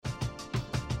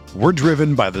We're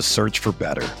driven by the search for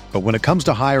better. But when it comes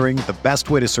to hiring, the best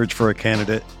way to search for a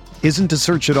candidate isn't to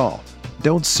search at all.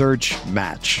 Don't search,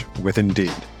 match with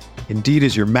Indeed. Indeed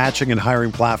is your matching and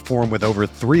hiring platform with over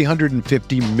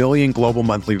 350 million global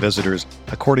monthly visitors,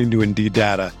 according to Indeed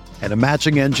data, and a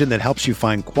matching engine that helps you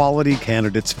find quality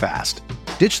candidates fast.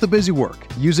 Ditch the busy work.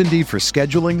 Use Indeed for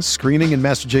scheduling, screening, and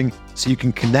messaging so you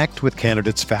can connect with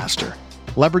candidates faster.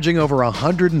 Leveraging over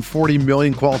 140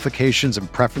 million qualifications and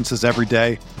preferences every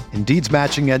day, Indeed's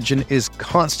matching engine is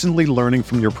constantly learning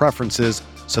from your preferences,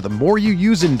 so the more you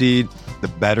use Indeed, the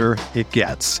better it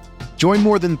gets. Join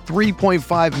more than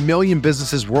 3.5 million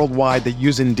businesses worldwide that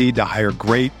use Indeed to hire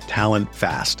great talent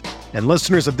fast. And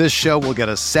listeners of this show will get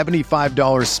a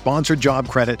 $75 sponsored job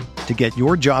credit to get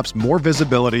your jobs more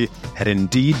visibility at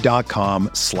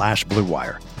Indeed.com/Blue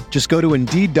Wire. Just go to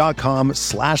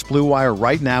Indeed.com/Blue Wire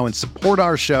right now and support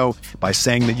our show by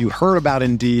saying that you heard about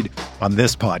Indeed on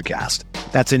this podcast.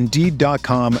 That's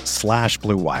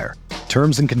Indeed.com/Blue Wire.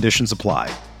 Terms and conditions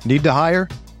apply. Need to hire?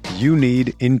 You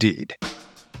need Indeed.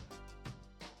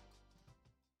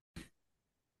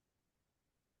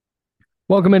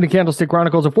 Welcome into Candlestick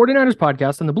Chronicles, a 49ers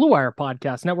podcast on the Blue Wire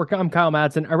Podcast Network. I'm Kyle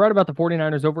Madsen. I write about the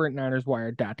 49ers over at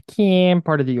NinersWire.com,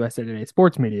 part of the USA Today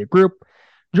Sports Media Group.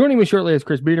 Joining me shortly is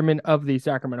Chris Biederman of the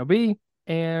Sacramento Bee,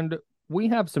 and we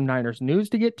have some Niners news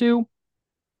to get to,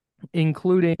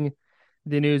 including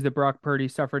the news that Brock Purdy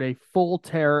suffered a full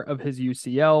tear of his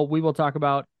UCL. We will talk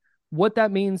about what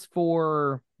that means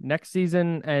for next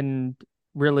season and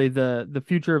really the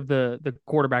future of the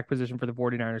quarterback position for the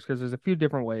 49ers, because there's a few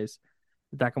different ways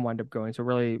that can wind up going. So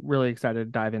really, really excited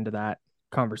to dive into that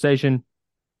conversation.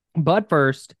 But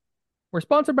first, we're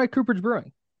sponsored by Cooperage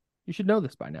Brewing. You should know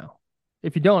this by now.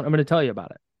 If you don't, I'm going to tell you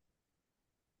about it.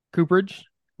 Cooperage,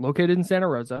 located in Santa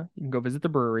Rosa. You can go visit the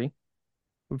brewery.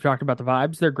 We've talked about the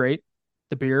vibes. They're great.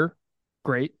 The beer,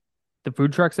 great. The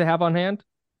food trucks they have on hand,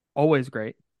 always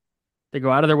great. They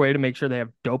go out of their way to make sure they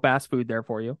have dope-ass food there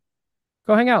for you.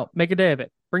 Go hang out. Make a day of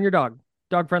it. Bring your dog.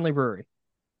 Dog-friendly brewery.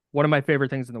 One of my favorite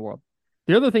things in the world.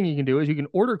 The other thing you can do is you can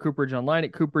order Cooperage online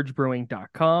at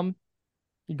cooperagebrewing.com.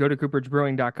 You go to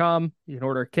cooperagebrewing.com. You can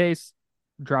order a case,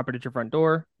 drop it at your front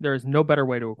door. There is no better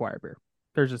way to acquire beer.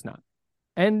 There's just not.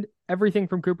 And everything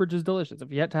from Cooperage is delicious.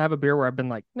 If you had to have a beer where I've been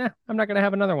like, nah, I'm not going to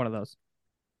have another one of those,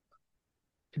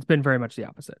 it's been very much the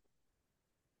opposite.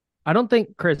 I don't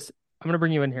think, Chris, I'm going to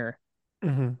bring you in here.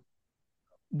 Mm-hmm.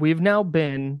 We've now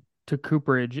been to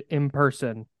Cooperage in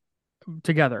person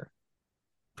together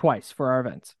twice for our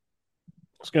events.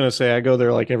 I was going to say, I go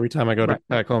there like every time I go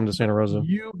back home to Santa Rosa.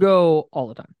 You go all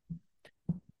the time.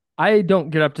 I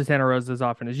don't get up to Santa Rosa as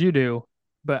often as you do,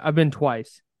 but I've been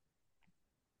twice.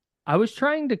 I was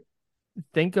trying to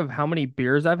think of how many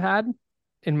beers I've had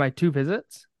in my 2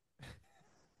 visits.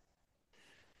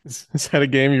 Is that a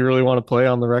game you really want to play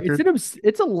on the record?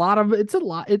 It's a lot.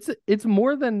 It's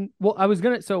more than, well, I was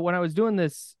going to, so when I was doing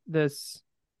this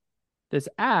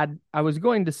ad, I was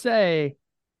going to say,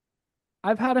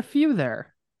 I've had a few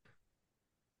there,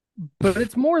 but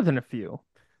it's more than a few.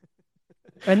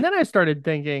 And then I started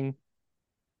thinking,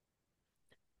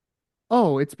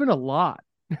 oh, it's been a lot.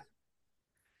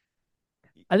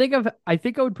 I think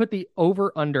I would put the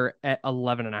over under at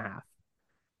 11.5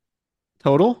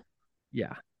 total.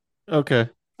 Yeah. Okay.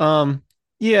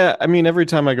 Yeah. I mean, every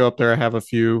time I go up there, I have a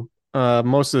few.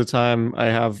 Most of the time, I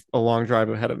have a long drive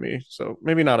ahead of me, so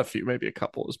maybe not a few, maybe a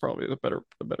couple is probably the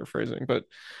better phrasing. But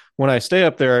when I stay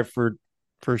up there, I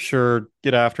for sure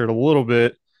get after it a little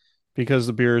bit because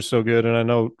the beer is so good, and I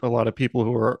know a lot of people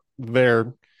who are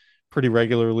there pretty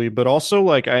regularly. But also,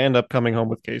 like, I end up coming home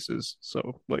with cases,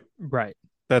 so like, right.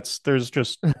 There's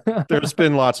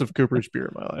been lots of Cooperage beer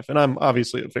in my life, and I'm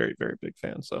obviously a very, very big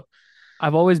fan. So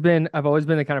I've always been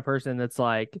the kind of person that's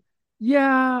like,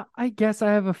 yeah, I guess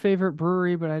I have a favorite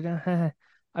brewery, but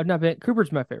I've not been.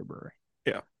 Cooper's my favorite brewery.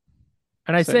 Yeah.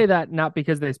 And I say that not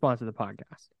because they sponsor the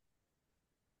podcast.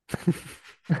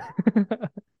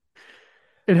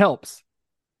 It helps.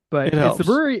 But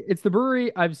it's the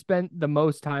brewery I've spent the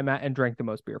most time at and drank the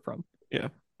most beer from. Yeah.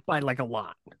 By like a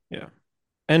lot. Yeah.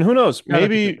 And who knows?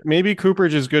 Maybe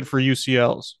Cooperage is good for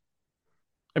UCLs.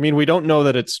 I mean, we don't know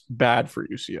that it's bad for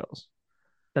UCLs.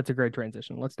 That's a great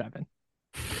transition. Let's dive in.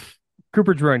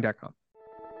 CooperageBrewing.com.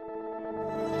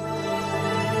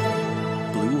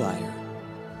 Blue Wire.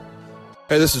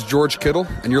 Hey, this is George Kittle,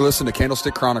 and you're listening to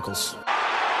Candlestick Chronicles.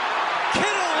 Kittle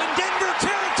in Denver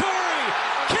territory.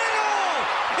 Kittle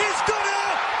is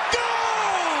gonna go!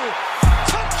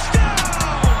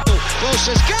 Touchdown!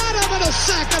 Bosa's got him, and a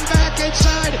sack him back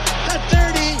inside the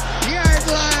 30-yard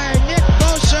line. Nick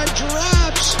Bosa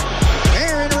drops.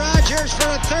 Aaron Rodgers for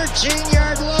a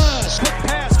 13-yard loss. Quick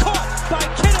pass.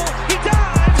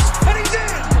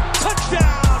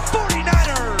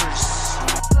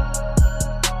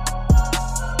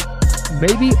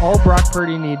 Maybe all Brock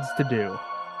Purdy needs to do,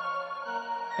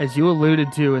 as you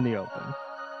alluded to in the open,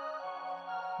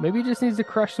 maybe he just needs to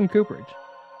crush some Cooperage.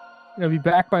 Be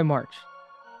back by March.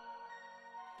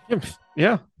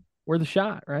 Yeah. We're the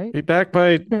shot, right? Be back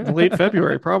by late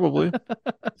February, probably.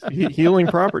 Healing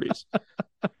properties.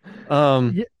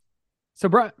 Yeah. So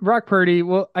Brock Purdy,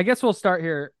 well, I guess we'll start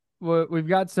here. We've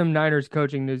got some Niners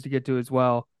coaching news to get to as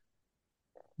well.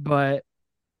 But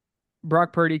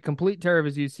Brock Purdy, complete tear of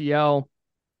his UCL,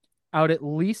 out at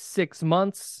least 6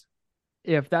 months.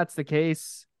 If that's the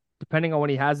case, depending on when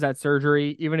he has that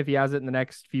surgery, even if he has it in the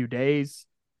next few days,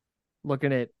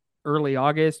 looking at early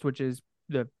August, which is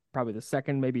probably the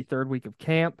second, maybe third week of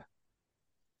camp.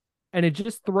 And it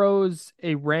just throws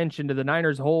a wrench into the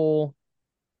Niners' whole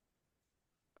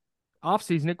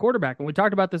offseason at quarterback. And we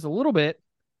talked about this a little bit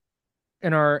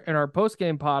in our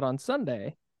post-game pod on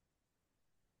Sunday.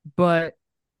 But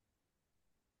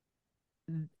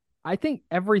I think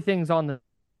everything's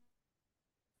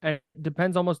it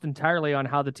depends almost entirely on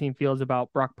how the team feels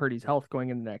about Brock Purdy's health going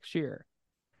into next year.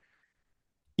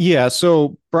 Yeah,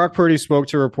 so Brock Purdy spoke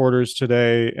to reporters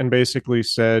today and basically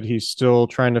said he's still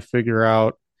trying to figure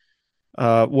out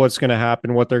what's going to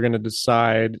happen, what they're going to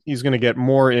decide. He's going to get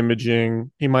more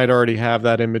imaging. He might already have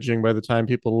that imaging by the time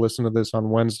people listen to this on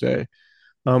Wednesday.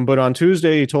 But on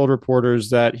Tuesday, he told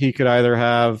reporters that he could either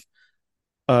have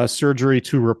surgery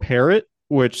to repair it,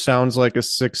 which sounds like a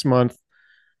 6-month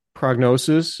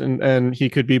prognosis, and he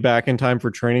could be back in time for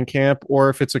training camp, or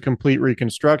if it's a complete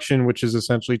reconstruction, which is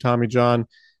essentially Tommy John,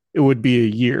 it would be a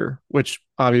year, which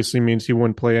obviously means he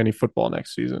wouldn't play any football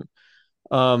next season.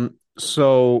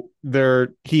 So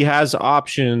he has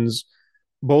options,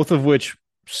 both of which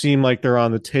seem like they're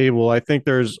on the table. I think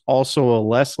there's also a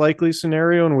less likely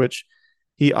scenario in which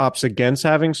he opts against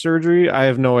having surgery. I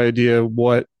have no idea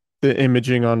what the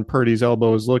imaging on Purdy's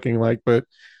elbow is looking like, but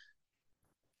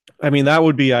I mean, that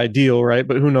would be ideal, right?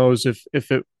 But who knows if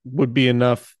it would be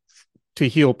enough to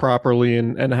heal properly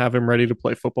and have him ready to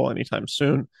play football anytime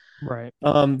soon. Right.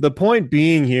 The point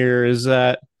being here is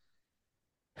that,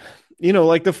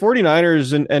 like the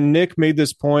 49ers and Nick made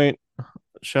this point.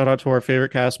 Shout out to our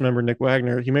favorite cast member, Nick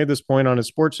Wagner. He made this point on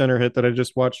his SportsCenter hit that I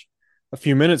just watched a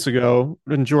few minutes ago.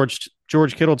 And George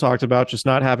Kittle talked about just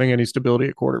not having any stability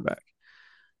at quarterback.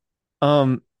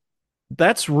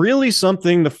 That's really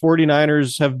something the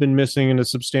 49ers have been missing in a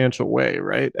substantial way,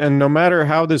 right? And no matter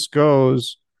how this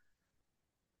goes,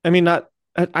 I mean, not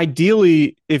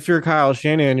ideally, if you're Kyle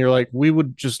Shanahan, you're like, we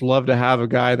would just love to have a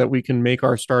guy that we can make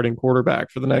our starting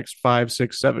quarterback for the next 5,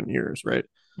 6, 7 years, right?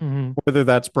 Mm-hmm. Whether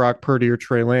that's Brock Purdy or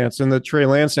Trey Lance. And the Trey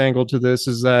Lance angle to this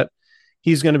is that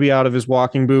he's going to be out of his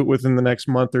walking boot within the next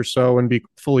month or so and be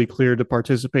fully cleared to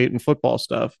participate in football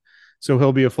stuff. So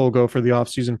he'll be a full go for the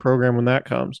offseason program when that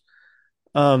comes.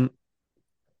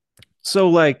 So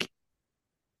like,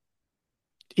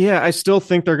 yeah, I still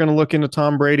think they're going to look into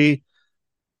Tom Brady.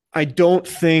 I don't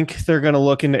think they're going to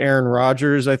look into Aaron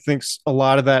Rodgers. I think a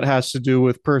lot of that has to do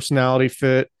with personality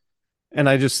fit. And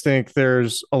I just think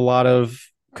there's a lot of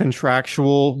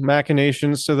contractual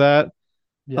machinations to that,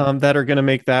 that are going to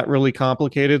make that really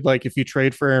complicated. Like if you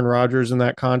trade for Aaron Rodgers in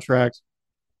that contract,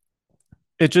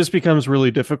 it just becomes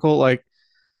really difficult. Like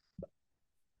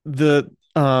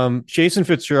Jason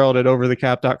Fitzgerald at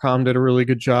overthecap.com did a really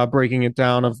good job breaking it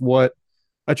down of what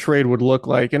a trade would look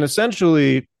like. And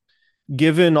essentially,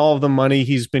 given all of the money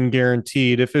he's been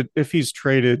guaranteed, if he's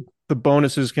traded, the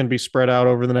bonuses can be spread out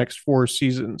over the next 4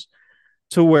 seasons,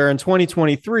 to where in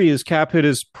 2023 his cap hit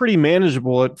is pretty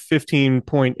manageable at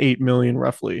 15.8 million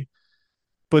roughly.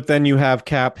 But then you have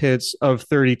cap hits of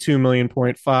 32 million,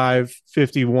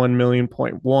 51 million,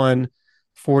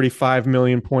 45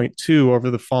 million, over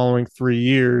the following 3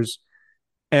 years.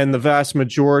 And the vast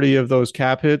majority of those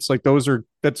cap hits, like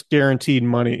that's guaranteed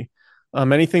money.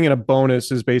 Anything in a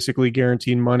bonus is basically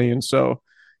guaranteed money. And so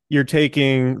you're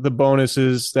taking the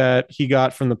bonuses that he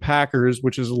got from the Packers,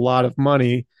 which is a lot of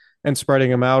money, and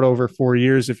spreading them out over 4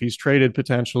 years if he's traded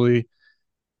potentially.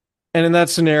 And in that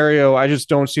scenario, I just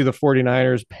don't see the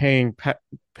 49ers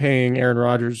paying Aaron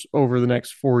Rodgers over the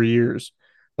next 4 years.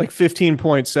 Like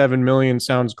 15.7 million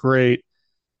sounds great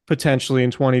potentially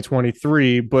in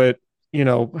 2023, but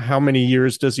how many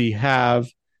years does he have?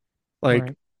 Like,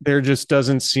 right. There just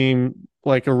doesn't seem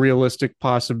like a realistic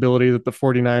possibility that the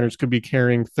 49ers could be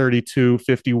carrying 32,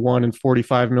 51, and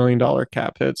 $45 million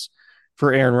cap hits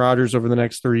for Aaron Rodgers over the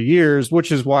next 3 years,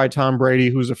 which is why Tom Brady,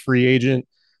 who's a free agent,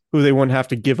 who they wouldn't have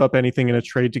to give up anything in a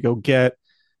trade to go get,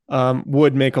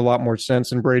 would make a lot more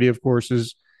sense. And Brady, of course,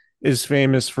 is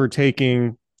famous for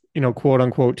taking, quote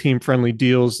unquote, team friendly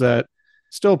deals that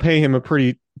still pay him a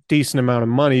pretty decent amount of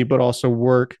money, but also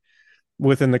work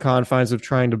within the confines of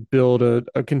trying to build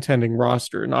a contending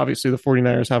roster. And obviously the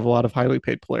 49ers have a lot of highly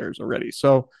paid players already.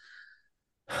 So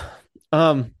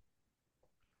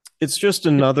it's just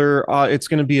another it's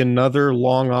going to be another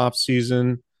long off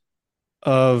season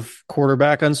of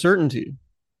quarterback uncertainty.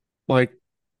 Like,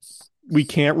 we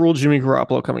can't rule Jimmy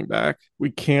Garoppolo coming back. We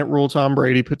can't rule Tom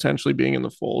Brady potentially being in the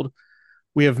fold.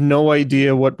 We have no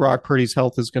idea what Brock Purdy's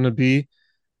health is going to be.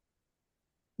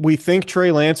 We think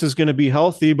Trey Lance is going to be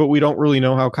healthy, but we don't really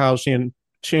know how Kyle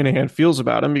Shanahan feels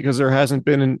about him because there hasn't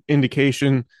been an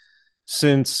indication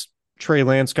since Trey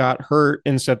Lance got hurt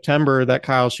in September that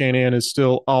Kyle Shanahan is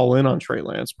still all in on Trey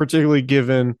Lance, particularly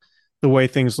given the way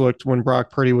things looked when Brock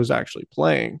Purdy was actually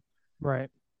playing. Right.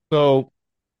 So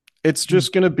it's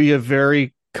just going to be a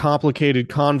very complicated,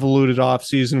 convoluted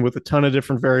offseason with a ton of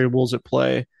different variables at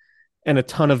play and a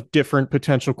ton of different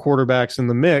potential quarterbacks in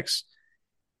the mix.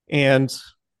 And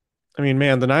I mean,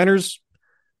 man, the Niners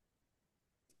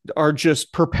are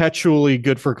just perpetually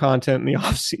good for content in the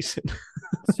offseason.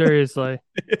 Seriously.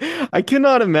 I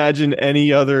cannot imagine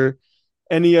any other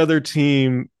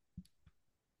team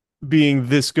being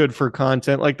this good for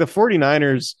content. Like the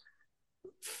 49ers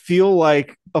feel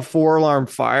like a 4-alarm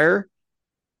fire,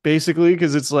 basically,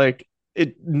 because it's like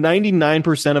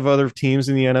 99% of other teams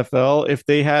in the NFL, if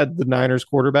they had the Niners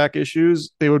quarterback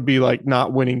issues, they would be like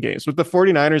not winning games. But the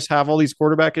 49ers have all these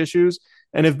quarterback issues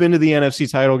and have been to the NFC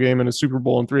title game and a Super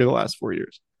Bowl in 3 of the last 4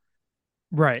 years.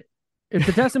 Right. It's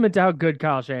a testament to how good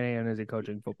Kyle Shanahan is at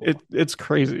coaching football. It's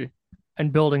crazy.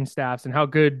 And building staffs and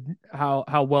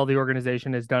how well the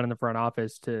organization has done in the front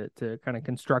office to kind of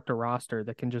construct a roster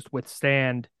that can just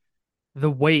withstand the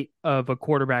weight of a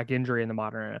quarterback injury in the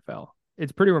modern NFL.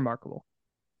 It's pretty remarkable.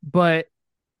 But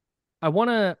I want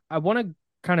to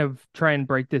kind of try and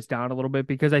break this down a little bit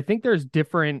because I think there's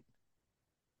different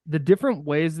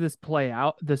ways this plays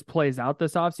out this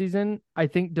offseason, I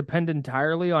think depend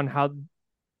entirely on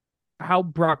how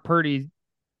Brock Purdy's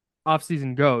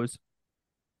offseason goes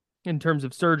in terms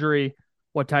of surgery,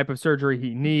 what type of surgery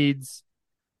he needs,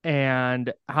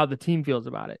 and how the team feels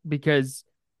about it. Because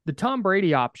the Tom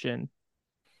Brady option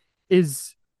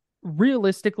is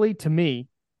realistically, to me,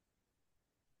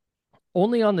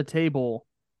 only on the table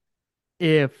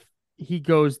if he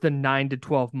goes the 9 to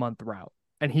 12 month route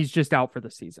and he's just out for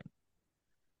the season.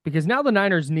 Because now the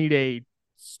Niners need a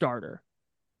starter.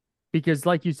 Because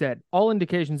like you said, all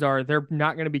indications are they're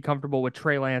not going to be comfortable with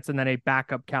Trey Lance and then a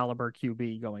backup caliber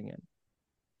QB going in.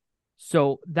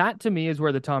 So that to me is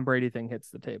where the Tom Brady thing hits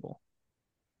the table.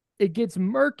 It gets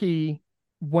murky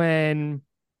when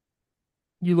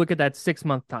you look at that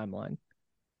 6-month timeline.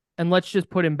 And let's just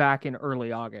put him back in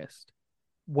early August,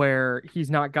 where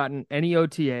he's not gotten any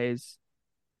OTAs.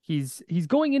 He's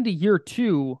going into year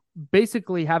 2,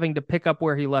 basically having to pick up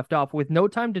where he left off with no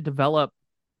time to develop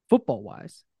football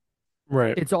wise.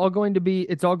 Right. It's all going to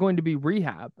be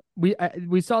rehab.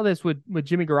 We saw this with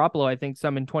Jimmy Garoppolo, I think,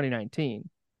 some in 2019.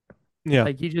 Yeah.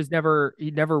 Like he never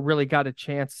really got a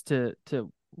chance to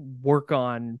work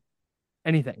on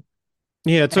anything.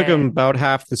 Yeah, it took him about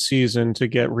half the season to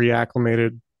get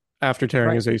reacclimated after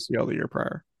tearing his ACL the year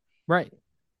prior. Right.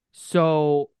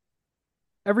 So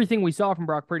everything we saw from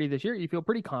Brock Purdy this year, you feel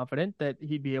pretty confident that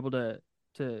he'd be able to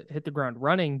hit the ground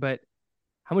running, but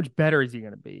how much better is he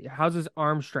going to be? How's his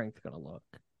arm strength going to look?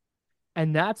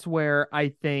 And that's where I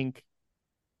think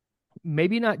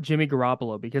maybe not Jimmy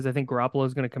Garoppolo, because I think Garoppolo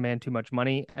is going to command too much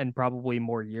money and probably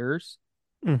more years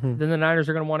than the Niners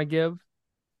are going to want to give.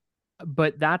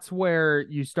 But that's where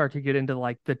you start to get into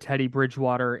like the Teddy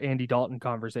Bridgewater, Andy Dalton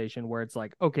conversation where it's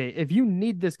like, okay, if you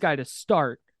need this guy to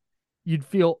start, you'd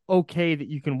feel okay that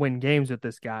you can win games with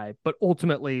this guy. But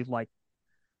ultimately, like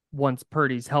once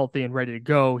Purdy's healthy and ready to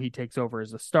go, he takes over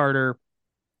as a starter.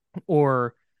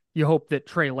 Or you hope that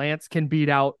Trey Lance can beat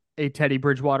out a Teddy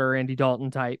Bridgewater or Andy Dalton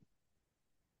type.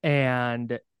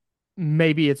 And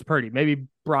maybe it's Purdy. Maybe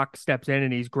Brock steps in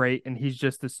and he's great and he's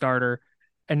just the starter.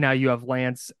 And now you have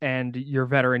Lance and your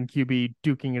veteran QB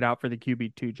duking it out for the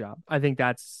QB2 job. I think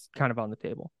that's kind of on the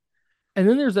table. And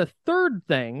then there's a third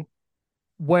thing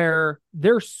where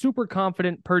they're super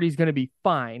confident Purdy's going to be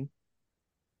fine.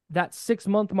 That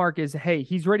 6-month mark is, hey,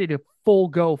 he's ready to full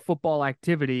go football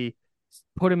activity.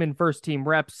 Put him in first team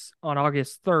reps on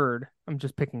August 3rd. I'm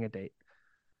just picking a date.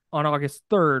 On August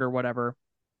 3rd or whatever.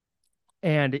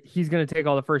 And he's going to take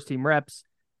all the first team reps.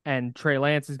 And Trey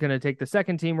Lance is going to take the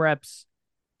second team reps.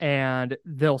 And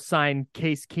they'll sign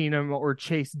Case Keenum or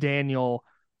Chase Daniel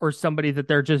or somebody that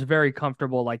they're just very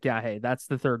comfortable. Like, yeah, hey, that's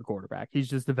the third quarterback. He's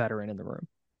just the veteran in the room.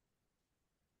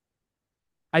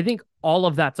 I think all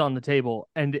of that's on the table.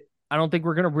 And I don't think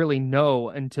we're going to really know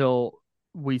until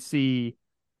we see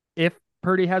if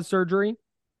Purdy has surgery,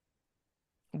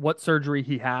 what surgery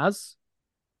he has,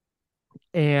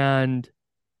 and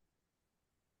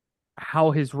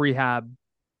how his rehab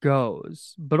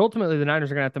goes. But ultimately, the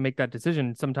Niners are going to have to make that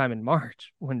decision sometime in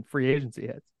March when free agency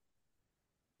hits.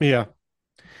 Yeah.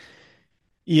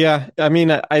 Yeah. I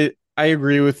mean, I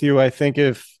agree with you. I think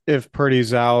if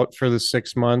Purdy's out for the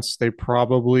 6 months, they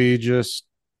probably just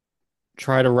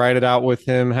try to ride it out with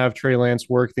him, have Trey Lance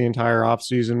work the entire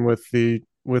offseason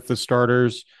with the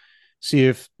starters, see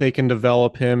if they can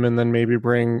develop him, and then maybe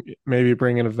bring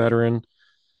in a veteran.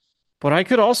 But I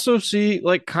could also see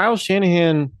like Kyle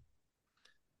Shanahan.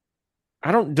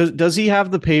 I don't does he have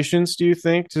the patience, do you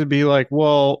think, to be like,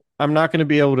 well, I'm not going to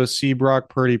be able to see Brock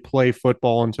Purdy play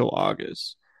football until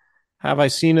August. Have I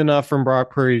seen enough from Brock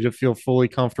Purdy to feel fully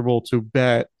comfortable to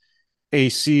bet a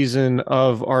season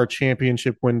of our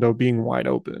championship window being wide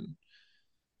open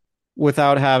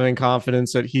without having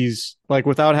confidence that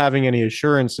without having any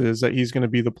assurances that he's going to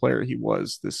be the player he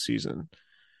was this season?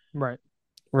 Right.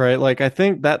 Right. Like, I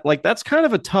think that that's kind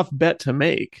of a tough bet to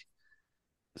make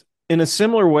in a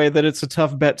similar way that it's a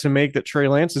tough bet to make that Trey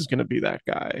Lance is going to be that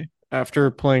guy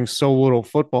after playing so little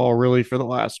football really for the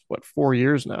last, 4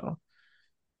 years now.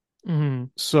 Mm-hmm.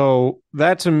 So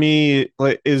that to me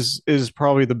is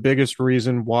probably the biggest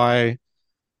reason why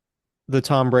the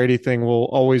Tom Brady thing will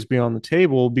always be on the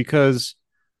table, because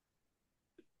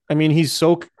I mean,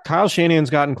 Kyle Shanahan's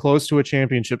gotten close to a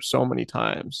championship so many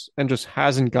times and just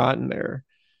hasn't gotten there.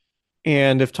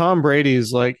 And if Tom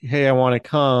Brady's like, hey, I want to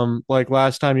come, like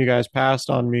last time you guys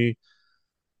passed on me,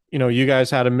 you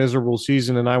guys had a miserable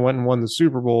season and I went and won the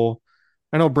Super Bowl.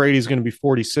 I know Brady's going to be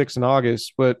 46 in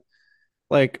August, but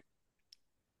like,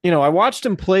 I watched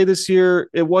him play this year.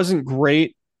 It wasn't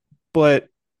great, but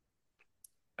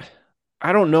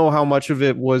I don't know how much of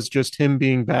it was just him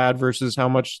being bad versus how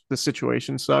much the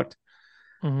situation sucked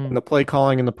and the play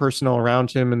calling and the personnel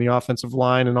around him and the offensive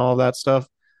line and all of that stuff.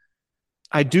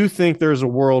 I do think there's a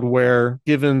world where,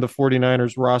 given the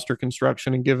 49ers roster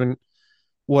construction and given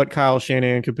what Kyle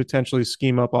Shanahan could potentially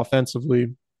scheme up offensively,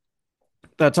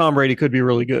 that Tom Brady could be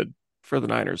really good for the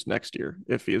Niners next year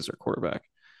if he is their quarterback.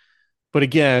 But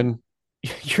again,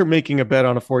 you're making a bet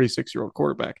on a 46-year-old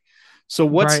quarterback. So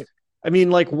Right.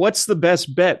 what's the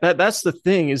best bet? That's the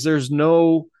thing, is there's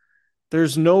no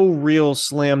real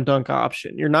slam dunk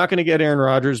option. You're not going to get Aaron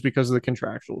Rodgers because of the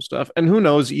contractual stuff. And who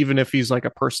knows, even if he's like a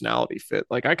personality fit.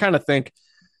 Like, I kind of think,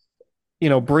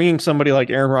 bringing somebody like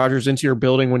Aaron Rodgers into your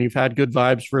building when you've had good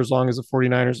vibes for as long as the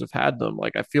 49ers have had them,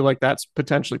 like, I feel like that's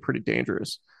potentially pretty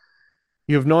dangerous.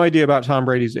 You have no idea about Tom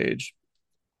Brady's age.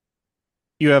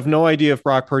 You have no idea if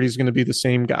Brock Purdy is going to be the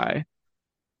same guy.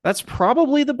 That's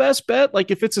probably the best bet. Like,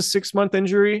 if it's a 6-month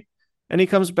injury and he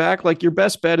comes back, like, your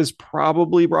best bet is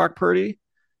probably Brock Purdy.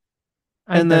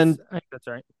 I think that's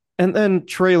right. And then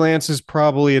Trey Lance is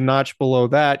probably a notch below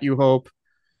that, you hope.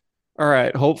 All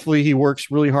right, hopefully he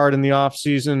works really hard in the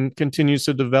offseason, continues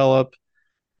to develop,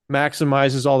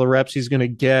 maximizes all the reps he's going to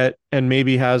get, and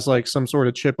maybe has like some sort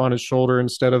of chip on his shoulder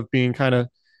instead of being kind of,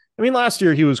 last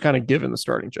year he was kind of given the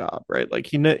starting job, right? Like,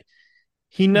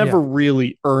 he never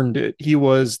really earned it. He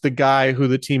was the guy who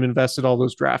the team invested all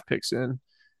those draft picks in.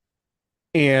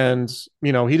 And,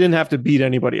 he didn't have to beat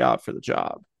anybody out for the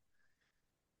job.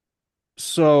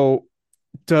 So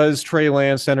does Trey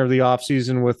Lance enter the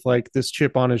offseason with like this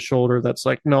chip on his shoulder that's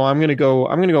like, no, I'm going to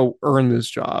go earn this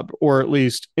job, or at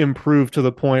least improve to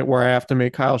the point where I have to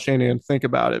make Kyle Shanahan think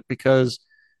about it, because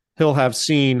he'll have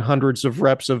seen hundreds of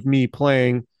reps of me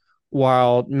playing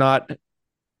while not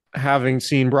having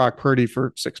seen Brock Purdy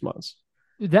for 6 months.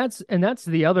 That's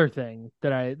the other thing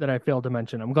that I failed to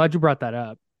mention. I'm glad you brought that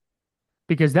up,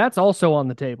 because that's also on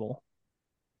the table.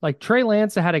 Like, Trey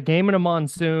Lance had a game in a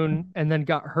monsoon and then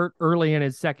got hurt early in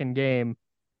his second game.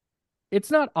 It's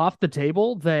not off the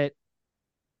table that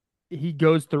he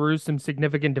goes through some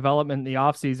significant development in the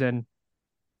offseason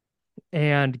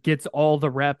and gets all the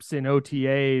reps in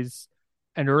OTAs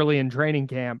and early in training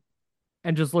camp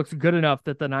and just looks good enough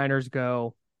that the Niners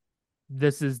go,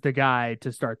 this is the guy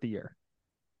to start the year.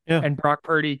 Yeah. And Brock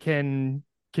Purdy can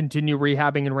continue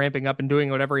rehabbing and ramping up and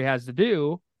doing whatever he has to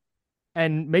do.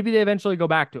 And maybe they eventually go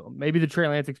back to him. Maybe the Trey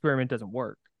Lance experiment doesn't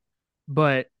work.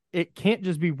 But it can't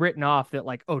just be written off that,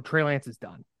 like, oh, Trey Lance is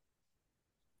done.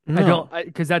 No.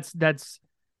 Because that's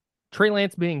Trey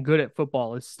Lance being good at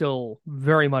football is still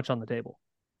very much on the table.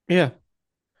 Yeah.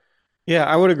 Yeah,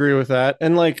 I would agree with that.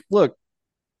 And like, look,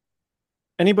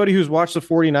 anybody who's watched the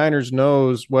 49ers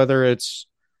knows, whether it's,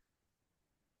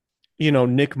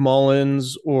 Nick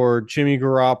Mullins or Jimmy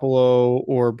Garoppolo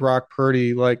or Brock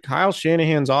Purdy, like, Kyle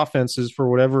Shanahan's offenses, for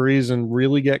whatever reason,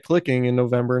 really get clicking in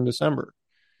November and December.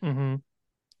 Mm-hmm.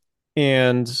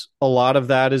 And a lot of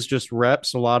that is just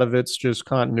reps. A lot of it's just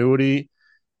continuity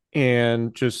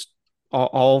and just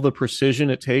all the precision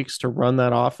it takes to run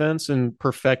that offense and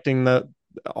perfecting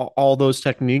all those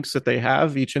techniques that they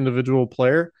have, each individual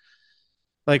player.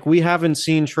 Like we haven't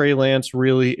seen Trey Lance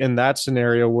really in that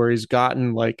scenario where he's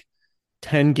gotten like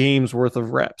 10 games worth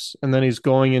of reps and then he's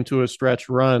going into a stretch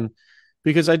run,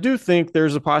 because I do think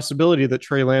there's a possibility that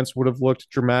Trey Lance would have looked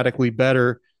dramatically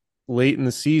better late in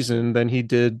the season than he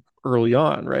did early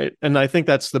on, right? And I think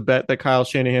that's the bet that Kyle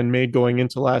Shanahan made going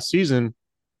into last season.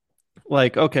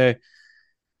 Like, okay,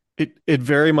 it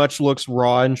very much looks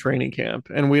raw in training camp,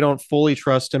 and we don't fully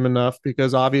trust him enough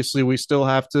because obviously we still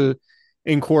have to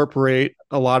incorporate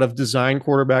a lot of design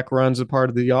quarterback runs as part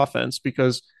of the offense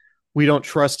because we don't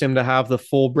trust him to have the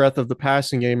full breadth of the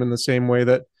passing game in the same way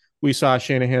that we saw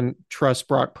Shanahan trust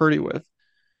Brock Purdy with.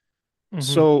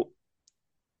 So,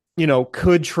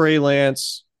 could Trey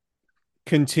Lance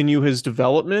continue his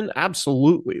development?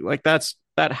 Absolutely. Like that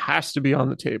has to be on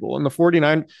the table. And for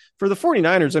the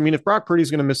 49ers, I mean, if Brock Purdy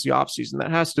is going to miss the offseason, that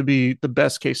has to be the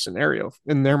best case scenario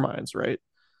in their minds, right?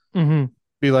 Mm-hmm.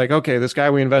 Be like, okay, this guy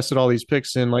we invested all these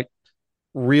picks in, like,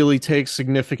 really takes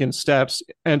significant steps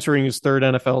entering his third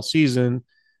NFL season.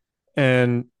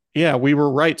 And yeah, we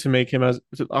were right to make him as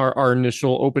our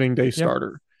initial opening day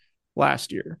starter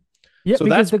last year. Yeah, so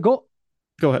because the goal.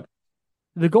 Go ahead.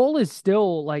 The goal is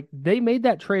still like they made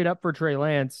that trade up for Trey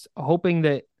Lance, hoping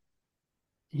that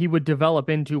he would develop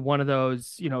into one of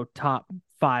those, top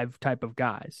 5 type of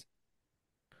guys.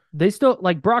 They still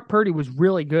like Brock Purdy was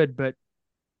really good, but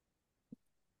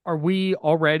are we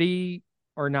already,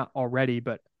 or not already,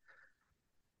 but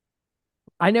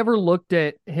I never looked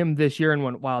at him this year and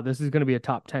went, wow, this is going to be a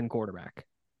top 10 quarterback.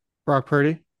 Brock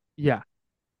Purdy? Yeah.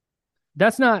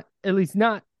 That's not, at least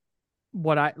not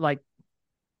what I like.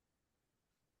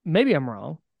 Maybe I'm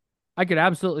wrong. I could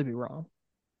absolutely be wrong.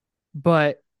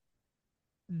 But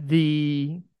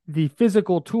the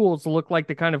physical tools look like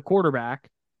the kind of quarterback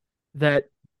that,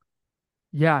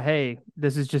 yeah, hey,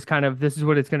 this is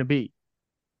what it's going to be.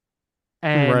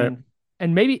 And Right.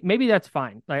 and maybe that's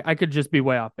fine. Like I could just be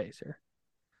way off base here.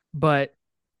 But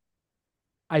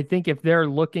I think if they're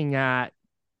looking at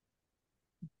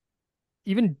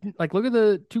even like look at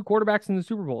the 2 quarterbacks in the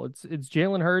Super Bowl. It's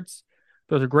Jalen Hurts,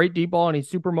 throws a great deep ball and he's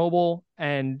super mobile,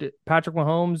 and Patrick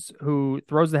Mahomes, who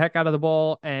throws the heck out of the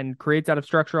ball and creates out of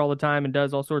structure all the time and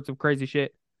does all sorts of crazy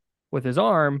shit with his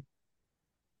arm.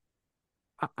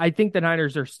 I think the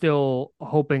Niners are still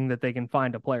hoping that they can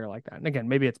find a player like that. And again,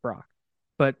 maybe it's Brock,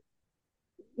 but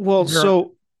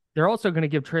they're also going to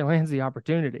give Trey Lance the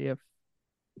opportunity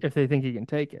if they think he can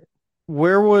take it.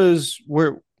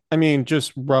 I mean,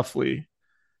 just roughly,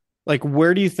 like,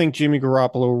 where do you think Jimmy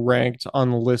Garoppolo ranked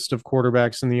on the list of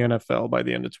quarterbacks in the NFL by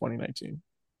the end of 2019?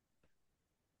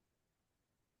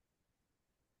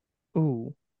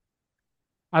 Ooh,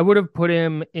 I would have put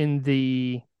him in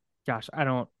the, gosh, I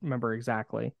don't remember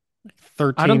exactly.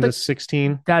 13 to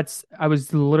 16? I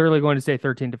was literally going to say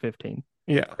 13 to 15.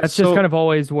 Yeah. That's just kind of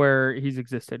always where he's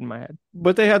existed in my head.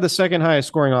 But they had the second highest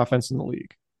scoring offense in the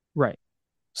league. Right.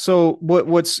 So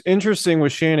what's interesting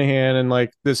with Shanahan, and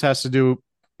like this has to do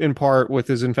in part with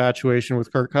his infatuation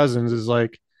with Kirk Cousins, is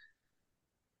like,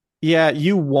 yeah,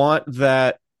 you want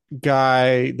that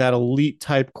guy, that elite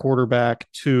type quarterback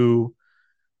to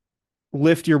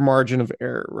lift your margin of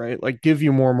error, right? Like give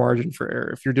you more margin for error.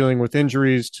 If you're dealing with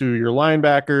injuries to your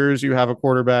linebackers, you have a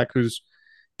quarterback who's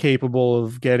capable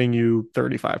of getting you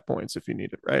 35 points if you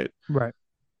need it, right? Right.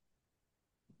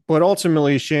 But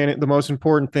ultimately, the most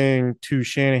important thing to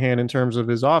Shanahan in terms of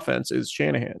his offense is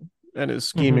Shanahan and his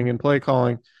scheming and play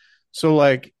calling. So,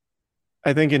 like,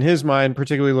 I think in his mind,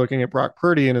 particularly looking at Brock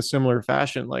Purdy in a similar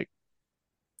fashion, like,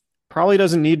 probably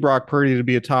doesn't need Brock Purdy to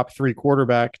be a top 3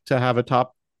 quarterback to have a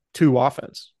top 2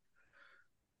 offense,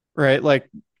 right? Like,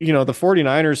 the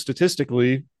 49ers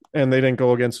statistically, and they didn't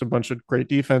go against a bunch of great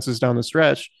defenses down the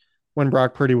stretch when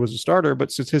Brock Purdy was a starter, but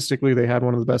statistically, they had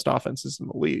one of the best offenses in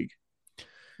the league.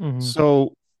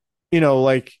 So,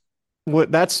 like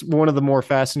that's one of the more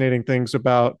fascinating things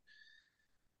about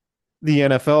the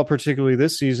NFL, particularly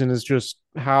this season, is just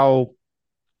how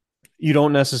you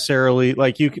don't necessarily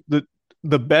like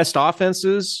the best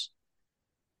offenses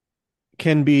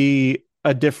can be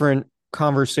a different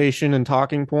conversation and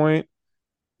talking point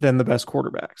than the best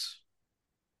quarterbacks.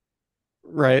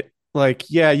 Right? Like,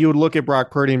 yeah, you would look at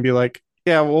Brock Purdy and be like,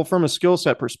 yeah, well, from a skill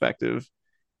set perspective,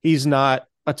 he's not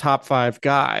a top 5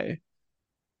 guy,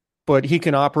 but he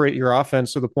can operate your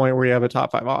offense to the point where you have a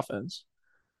top 5 offense.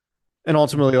 And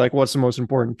ultimately, like, what's the most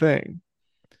important thing?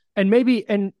 And maybe,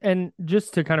 and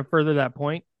just to kind of further that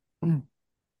point,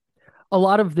 a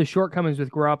lot of the shortcomings with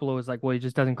Garoppolo is like, well, he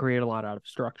just doesn't create a lot out of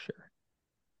structure.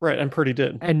 Right, and Purdy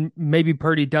did. And maybe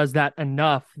Purdy does that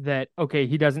enough that, okay,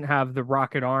 he doesn't have the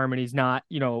rocket arm and he's not,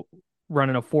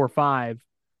 running a 4.5,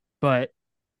 but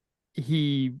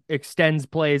he extends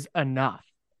plays enough.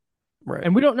 Right.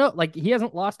 And we don't know, like, he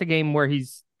hasn't lost a game where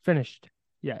he's finished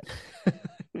yet.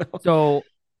 No. So,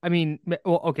 I mean,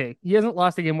 well, okay, he hasn't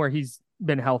lost a game where he's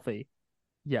been healthy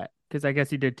yet, because I guess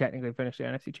he did technically finish the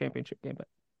NFC Championship game, but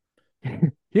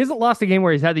he hasn't lost a game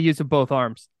where he's had the use of both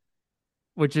arms,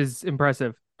 which is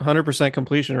impressive. 100%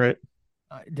 completion rate.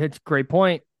 That's a great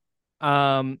point.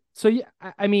 So yeah,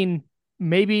 I mean,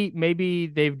 maybe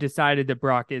they've decided that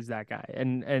Brock is that guy,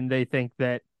 and they think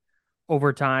that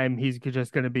over time he's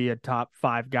just going to be a top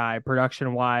 5 guy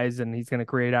production wise, and he's going to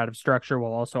create out of structure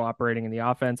while also operating in the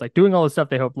offense, like doing all the stuff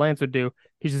they hoped Lance would do.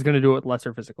 He's just going to do it with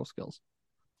lesser physical skills.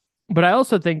 But I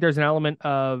also think there's an element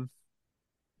of,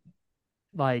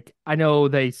 like, I know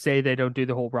they say they don't do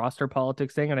the whole roster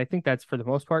politics thing, and I think that's for the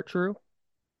most part true.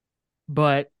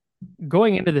 But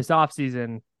going into this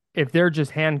offseason, if they're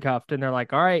just handcuffed and they're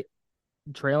like, all right,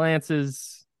 Trey Lance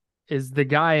is the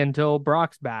guy until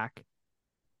Brock's back,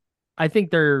 I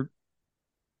think they're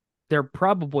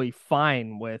probably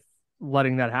fine with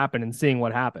letting that happen and seeing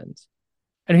what happens.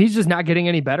 And he's just not getting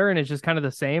any better, and it's just kind of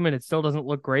the same, and it still doesn't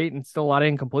look great, and still a lot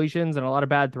of incompletions and a lot of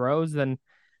bad throws. Then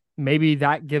maybe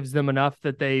that gives them enough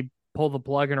that they pull the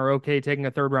plug and are okay taking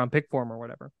a 3rd-round pick for him or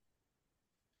whatever.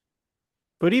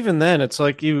 But even then, it's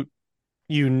like you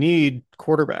need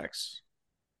quarterbacks.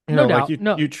 No doubt.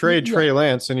 You trade Trey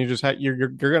Lance, and you just you're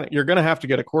gonna have to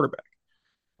get a quarterback.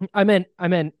 I meant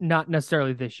not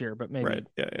necessarily this year, but maybe Right.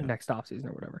 Yeah. next offseason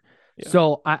or whatever. Yeah.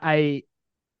 So I'm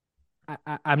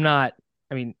not.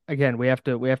 I mean, again, we have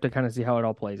to kind of see how it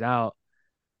all plays out.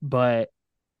 But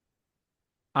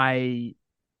I'm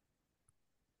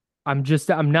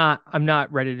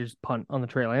not ready to just punt on the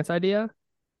Trey Lance idea.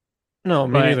 No,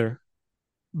 me neither.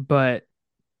 But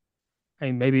I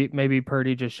mean, maybe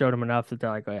Purdy just showed him enough that they're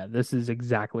like, oh yeah, this is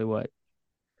exactly what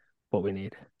we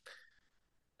need.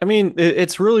 I mean,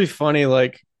 it's really funny.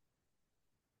 Like,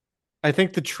 I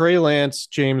think the Trey Lance,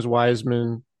 James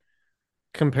Wiseman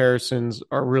comparisons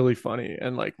are really funny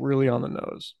and like really on the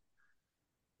nose,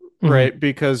 right?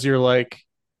 Because you're like,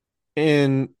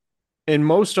 in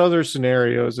most other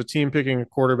scenarios, a team picking a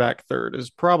quarterback 3rd is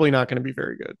probably not going to be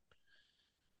very good.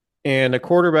 And a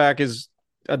quarterback is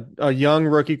a young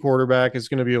rookie quarterback is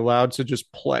going to be allowed to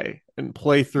just play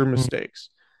through mistakes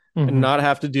and not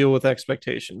have to deal with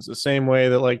expectations. The same way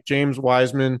that like James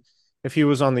Wiseman, if he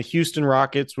was on the Houston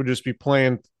Rockets, would just be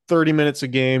playing 30 minutes a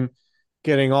game,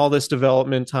 getting all this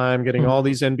development time, getting all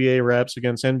these NBA reps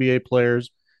against NBA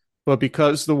players. But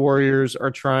because the Warriors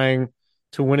are trying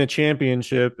to win a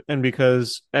championship, and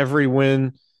because every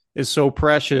win is so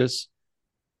precious,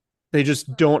 they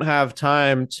just don't have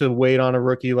time to wait on a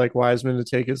rookie like Wiseman to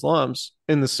take his lumps,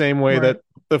 in the same way that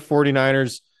the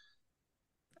 49ers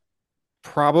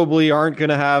probably aren't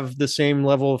going to have the same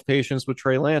level of patience with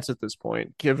Trey Lance at this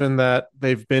point, given that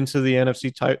they've been to the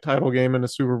NFC title game and a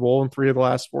Super Bowl in 3 of the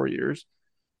last 4 years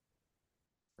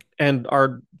and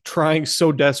are trying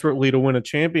so desperately to win a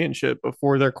championship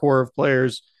before their core of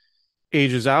players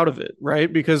ages out of it,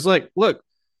 right? Because, like, look,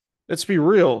 let's be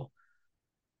real.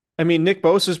 I mean, Nick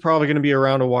Bosa is probably going to be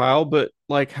around a while, but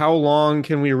like, how long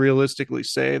can we realistically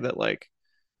say that like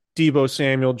Deebo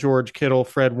Samuel, George Kittle,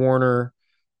 Fred Warner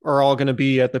are all going to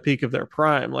be at the peak of their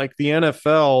prime? Like, the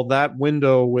NFL, that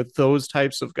window with those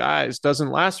types of guys doesn't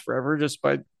last forever, just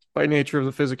by nature of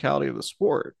the physicality of the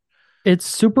sport. It's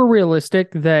super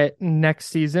realistic that next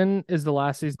season is the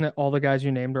last season that all the guys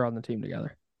you named are on the team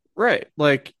together. Right.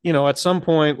 Like, at some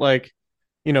point, like,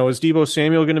 is Deebo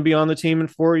Samuel going to be on the team in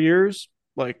 4 years?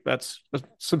 Like, that's a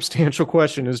substantial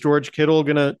question. Is George Kittle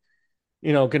going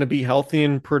to be healthy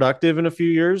and productive in a few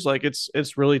years? Like,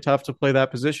 it's really tough to play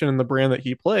that position in the brand that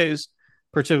he plays,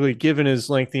 particularly given his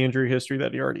lengthy injury history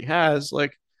that he already has.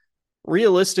 Like,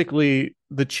 realistically,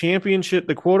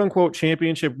 the quote unquote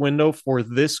championship window for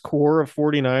this core of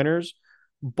 49ers,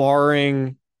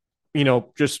 barring,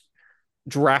 just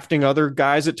drafting other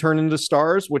guys that turn into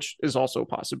stars, which is also a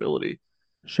possibility.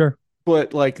 Sure.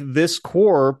 But like, this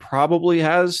core probably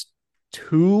has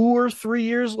 2 or 3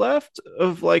 years left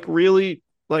of like really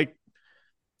like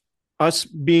us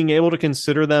being able to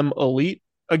consider them elite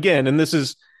again. And this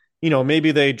is,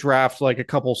 maybe they draft like a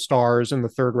couple stars in the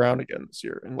 3rd round again this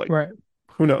year, and like,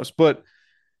 who knows? But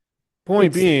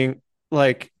point being,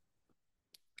 like,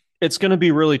 it's going to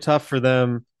be really tough for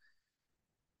them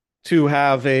to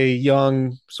have a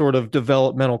young sort of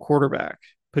developmental quarterback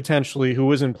potentially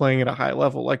who isn't playing at a high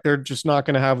level. Like, they're just not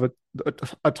going to have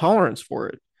a tolerance for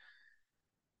it.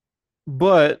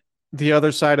 But the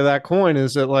other side of that coin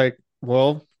is that, like,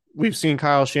 well, we've seen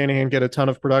Kyle Shanahan get a ton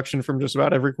of production from just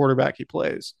about every quarterback he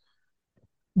plays.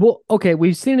 Well, okay,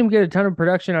 we've seen him get a ton of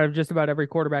production out of just about every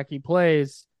quarterback he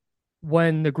plays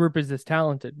when the group is this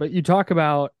talented. But you talk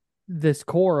about this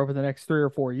core over the next 3 or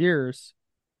 4 years,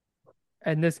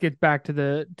 and this gets back to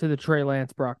the Trey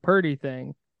Lance, Brock Purdy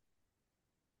thing.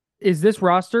 Is this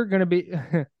roster going to be?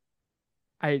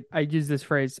 I use this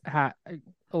phrase a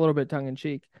little bit tongue in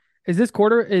cheek. Is this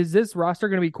roster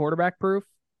going to be quarterback proof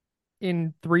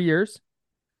in 3 years?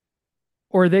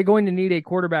 Or are they going to need a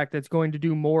quarterback that's going to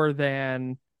do more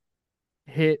than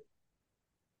hit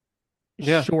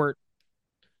Yeah. short,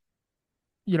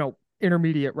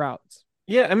 intermediate routes?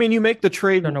 Yeah, I mean, you make the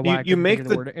trade. Don't know why I You couldn't think make of the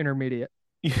the word intermediate.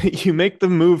 you make the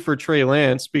move for Trey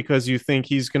Lance because you think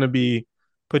he's going to be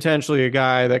potentially a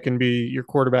guy that can be your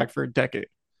quarterback for a decade.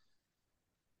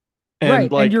 And Right.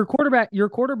 And like, your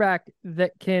quarterback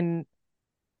that can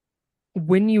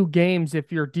win you games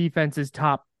if your defense is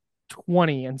top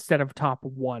 20 instead of top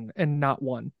 1 and not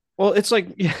 1. well, it's like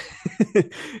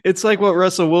it's like what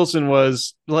Russell Wilson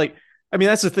was like. I mean,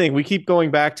 that's the thing. We keep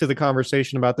going back to the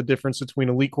conversation about the difference between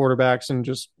elite quarterbacks and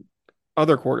just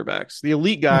other quarterbacks. The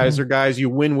elite guys Mhm. are guys you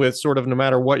win with sort of no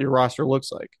matter what your roster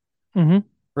looks like. Mhm.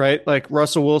 Right? Like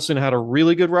Russell Wilson had a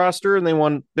really good roster and they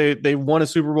won a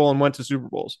Super Bowl and went to Super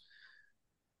Bowls.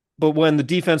 But when the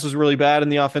defense was really bad and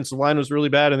the offensive line was really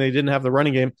bad and they didn't have the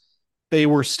running game, they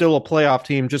were still a playoff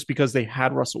team just because they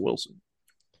had Russell Wilson.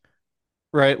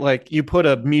 Right? Like you put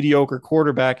a mediocre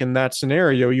quarterback in that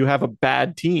scenario, you have a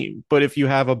bad team. But if you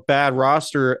have a bad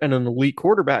roster and an elite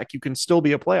quarterback, you can still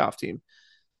be a playoff team.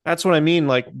 That's what I mean.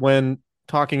 Like when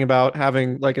talking about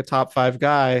having like a top 5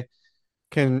 guy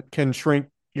can shrink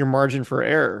your margin for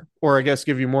error, or I guess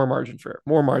give you more margin for error.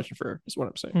 More margin for error is what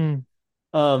I'm saying.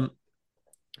 Mm.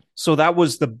 So that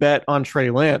was the bet on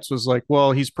Trey Lance was like,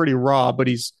 well, he's pretty raw, but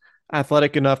he's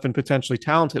athletic enough and potentially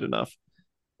talented enough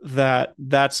that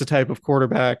that's the type of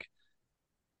quarterback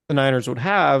the Niners would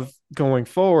have going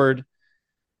forward.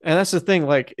 And that's the thing.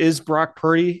 Like, is Brock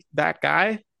Purdy that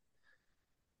guy?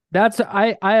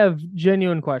 I have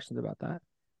genuine questions about that.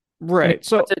 Right.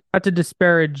 So Not to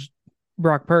disparage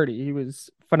Brock Purdy. He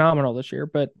was phenomenal this year,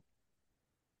 but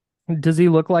does he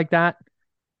look like that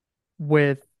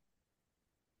with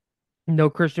no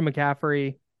Christian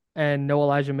McCaffrey and no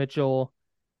Elijah Mitchell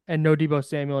and no Deebo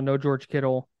Samuel, no George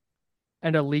Kittle,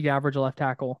 and a league average left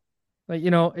tackle? Like,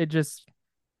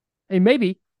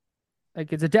 maybe.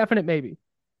 Like, it's a definite maybe.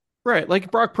 right,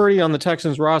 like Brock Purdy on the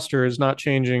Texans roster is not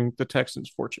changing the Texans'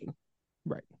 fortune.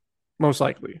 Right. Most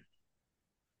likely.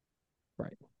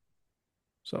 Right.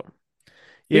 So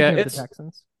Speaking yeah, of the it's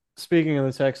Texans. speaking of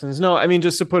the Texans. No, I mean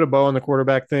just to put a bow on the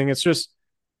quarterback thing, it's just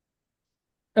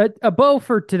A bow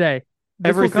for today.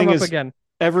 This will come up again.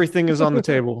 everything is on the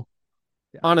table.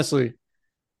 Yeah. Honestly,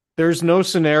 there's no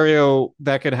scenario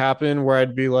that could happen where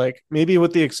I'd be like, maybe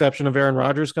with the exception of Aaron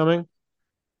Rodgers coming,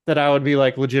 that I would be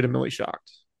like legitimately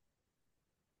shocked.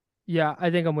 Yeah, I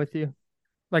think I'm with you.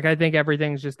 Like, I think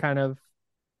everything's just kind of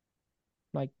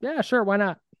like, yeah, sure, why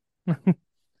not?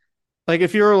 Like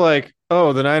if you're like,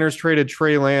 oh, the Niners traded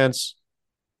Trey Lance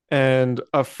and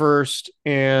a first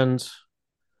and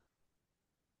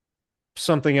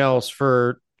something else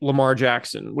for Lamar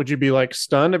Jackson, would you be like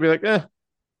stunned? I'd be like,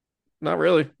 not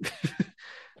really.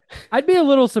 I'd be a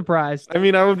little surprised. I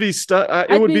mean, I would be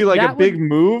stunned. It would be like a big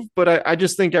move, but I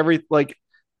just think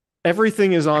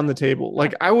everything is on the table.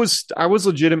 Like I was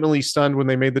legitimately stunned when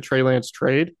they made the Trey Lance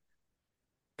trade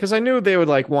because I knew they would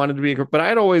like wanted to be, but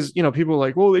I'd always, people were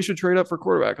like, well, they should trade up for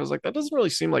quarterback. I was like, that doesn't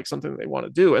really seem like something they want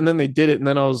to do. And then they did it. And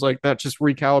then I was like, that just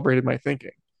recalibrated my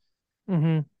thinking.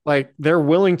 Mm-hmm. Like they're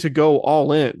willing to go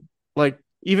all in. Like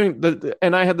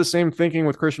and I had the same thinking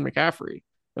with Christian McCaffrey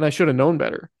and I should have known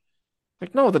better.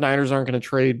 Like, no, the Niners aren't going to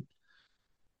trade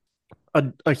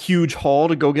a huge haul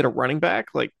to go get a running back.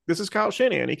 Like, this is Kyle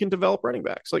Shanahan. He can develop running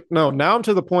backs. Like, no, now I'm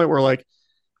to the point where like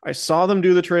I saw them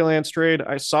do the Trey Lance trade.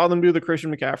 I saw them do the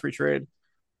Christian McCaffrey trade.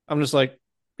 I'm just like,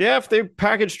 yeah, if they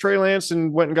packaged Trey Lance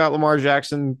and went and got Lamar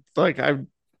Jackson, like I'm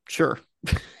sure.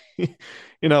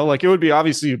 Like it would be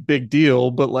obviously a big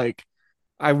deal, but like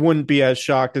I wouldn't be as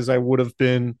shocked as I would have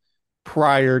been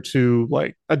prior to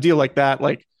like a deal like that.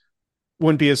 Like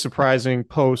wouldn't be as surprising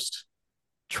post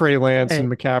Trey Lance and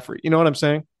McCaffrey. You know what I'm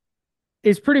saying?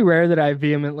 It's pretty rare that I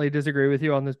vehemently disagree with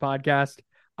you on this podcast.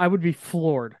 I would be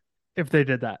floored if they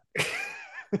did that.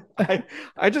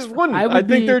 I just wouldn't. I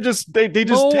think they're just they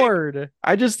just floored.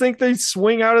 I just think they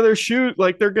swing out of their shoes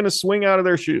like they're gonna swing out of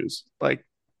their shoes. Like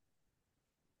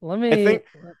let's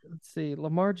see.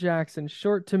 Lamar Jackson,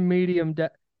 short to medium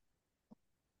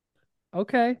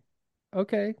Okay.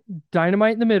 Okay.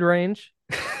 Dynamite in the mid range.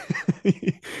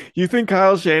 You think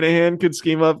Kyle Shanahan could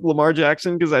scheme up Lamar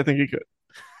Jackson? Because I think he could.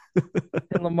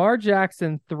 And Lamar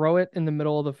Jackson throw it in the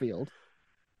middle of the field.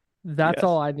 That's Yes.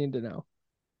 all I need to know.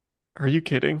 Are you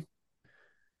kidding?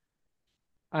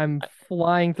 I'm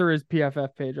flying through his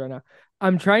PFF page right now.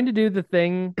 I'm trying to do the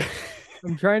thing.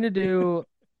 I'm trying to do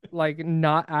like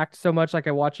not act so much like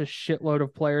I watch a shitload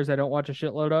of players I don't watch a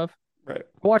shitload of. Right.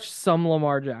 I watch some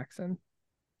Lamar Jackson.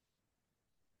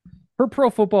 For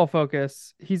Pro Football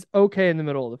Focus, he's okay in the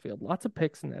middle of the field. Lots of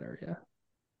picks in that area.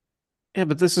 Yeah,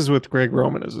 but this is with Greg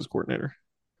Roman as his coordinator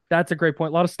That's a great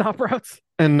point. A lot of stop routes.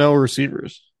 and no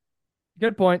receivers.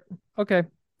 Good point. Okay,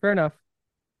 fair enough.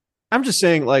 I'm just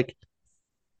saying, like,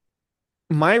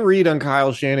 my read on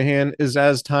Kyle Shanahan is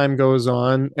as time goes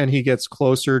on and he gets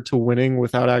closer to winning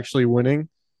without actually winning,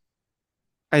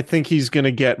 I think he's going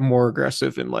to get more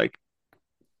aggressive and like,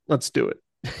 let's do it.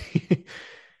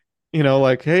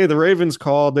 Like, hey, the Ravens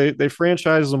called, they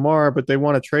franchise Lamar, but they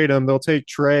want to trade him. They'll take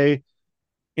Trey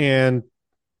and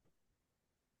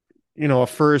a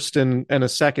first and a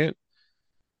second.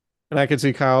 And I could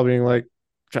see Kyle being like,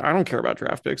 I don't care about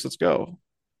draft picks. Let's go.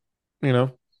 It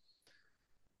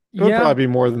would probably be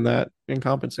more than that in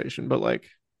compensation, but like,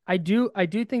 I do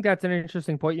think that's an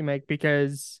interesting point you make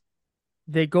because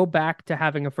they go back to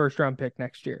having a first round pick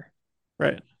next year.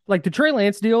 right. Like the Trey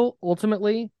Lance deal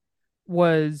ultimately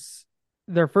was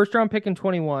their first round pick in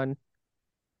 21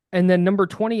 and then number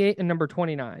 28 and number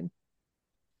 29.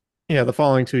 Yeah, the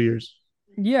following 2 years.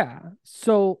 Yeah.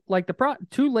 So like the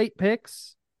two late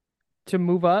picks to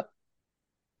move up.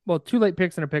 Well, two late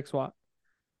picks and a pick swap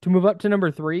to move up to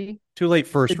number 3. Too late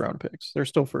first round picks. They're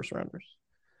still first rounders.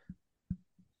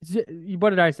 What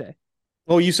did I say?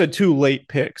 Oh, you said 2 late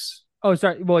picks. Oh,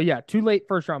 sorry. Well, yeah, 2 late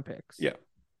first round picks. Yeah.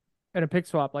 And a pick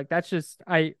swap. Like that's just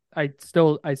I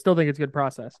still think it's a good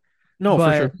process. No,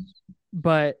 for sure.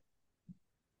 But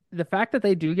the fact that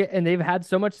they do get and they've had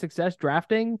so much success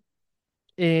drafting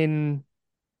in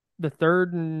the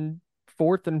 3rd and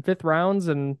 4th and 5th rounds,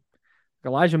 and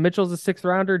Elijah Mitchell's a 6th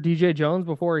rounder, DJ Jones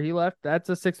before he left, that's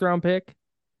a 6th round pick.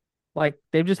 Like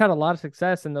they've just had a lot of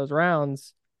success in those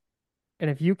rounds. And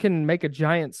if you can make a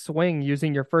giant swing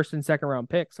using your 1st and 2nd round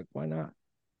picks, like why not?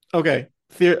 Okay.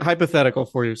 Hypothetical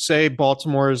for you. Say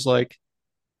Baltimore is like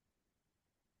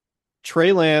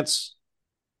Trey Lance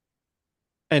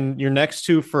and your next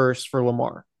 2 firsts for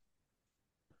Lamar.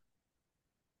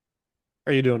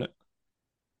 Are you doing it?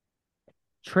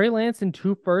 Trey Lance and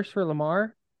 2 firsts for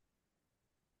Lamar?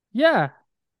 Yeah.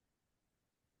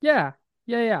 Yeah.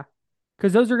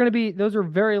 Because those are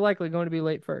very likely going to be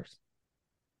late first.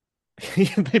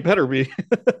 They better be.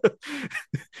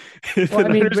 If Well, the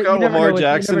Niners got Lamar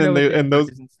Jackson and those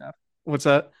and stuff. What's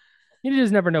that? You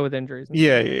just never know with injuries.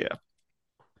 Yeah.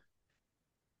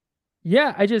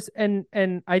 Yeah, I just and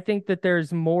I think that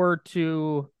there's more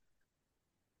to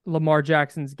Lamar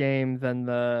Jackson's game than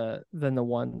the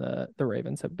one the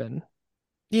Ravens have been.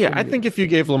 Yeah, I think if you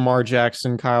gave Lamar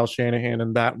Jackson, Kyle Shanahan,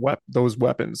 and those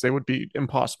weapons, they would be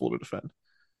impossible to defend.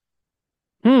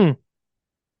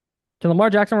 Can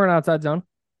Lamar Jackson run outside zone?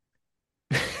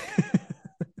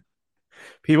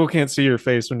 People can't see your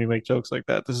face when you make jokes like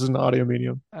that. This is an audio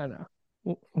medium. I know.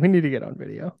 We need to get on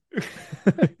video.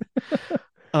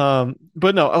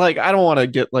 But no, like I don't want to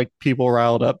get like people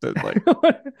riled up that like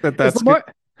that's Lamar...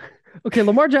 Okay,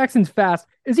 Lamar Jackson's fast.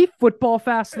 Is he football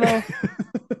fast though?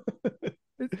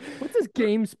 What's his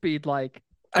game speed like?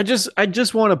 I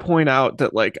just want to point out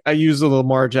that like I use the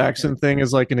Lamar Jackson thing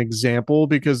as like an example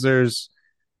because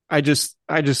I just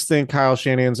think Kyle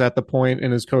Shanahan's at the point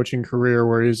in his coaching career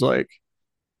where he's like,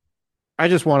 I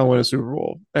just want to win a Super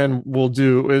Bowl and we'll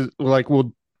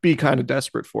be kind of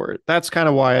desperate for it. That's kind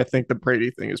of why I think the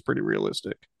Brady thing is pretty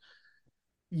realistic.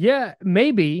 Yeah,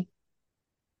 maybe.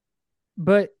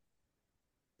 But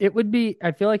I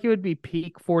feel like it would be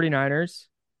peak 49ers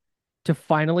to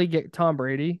finally get Tom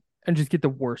Brady and just get the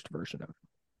worst version of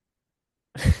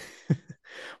him.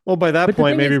 Well, by that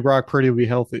point, maybe Brock Purdy will be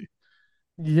healthy.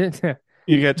 Yeah.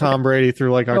 You get Tom Brady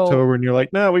through like October and you're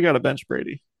like, no, we got to bench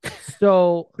Brady.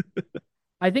 So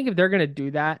I think if they're going to do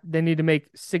that, they need to make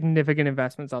significant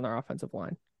investments on their offensive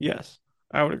line. Yes,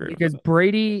 I would agree. Because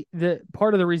Brady,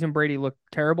 part of the reason Brady looked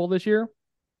terrible this year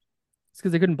is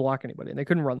because they couldn't block anybody and they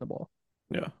couldn't run the ball.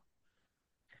 Yeah.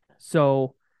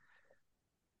 So.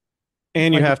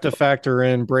 And you have to factor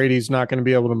in Brady's not going to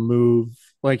be able to move.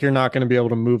 Like you're not going to be able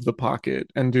to move the pocket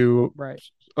and do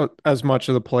as much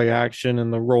of the play action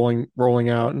and the rolling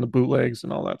out and the bootlegs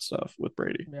and all that stuff with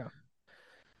Brady. Yeah.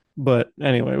 But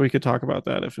anyway, we could talk about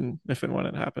that if and when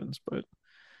it happens. But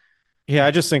yeah,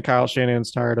 I just think Kyle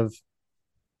Shanahan's tired of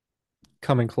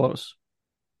coming close.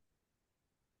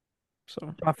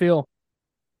 So I feel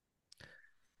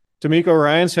D'Amico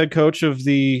Ryan's head coach of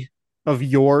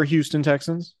your Houston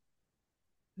Texans.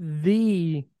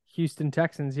 the Houston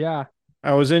Texans, yeah.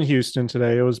 I was in Houston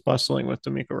today. It was bustling with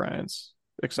D'Amico Ryan's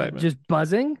excitement. Just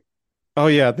buzzing. Oh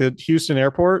yeah, the Houston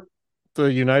airport,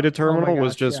 the United Oh my terminal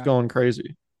was gosh, just yeah. going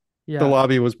crazy. The Yeah.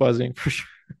 lobby was buzzing for sure.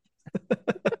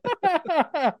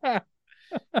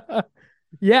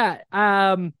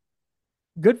 Yeah.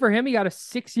 Good for him. He got a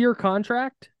 6-year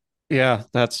contract. Yeah,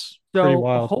 that's pretty So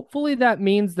wild. hopefully that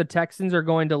means the Texans are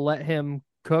going to let him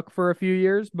cook for a few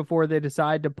years before they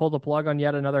decide to pull the plug on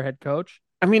yet another head coach.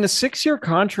 I mean, a 6-year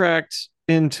contract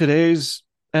in today's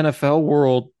NFL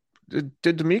world. Did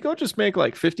D'Amico just make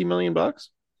like $50 million? Probably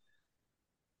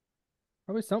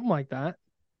something like that.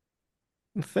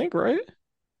 I think, right?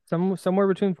 Somewhere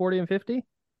between 40 and 50,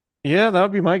 Yeah, that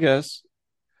would be my guess.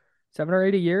 7 or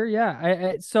 8 a year.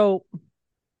 Yeah. So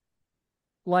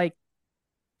like,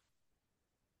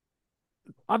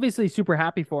 obviously super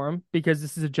happy for him because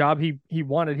this is a job he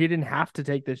wanted. He didn't have to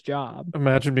take this job.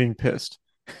 Imagine being pissed.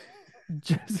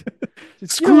 Just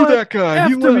Screw that guy.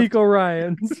 He F left. D'Amico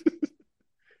Ryans.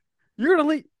 You're gonna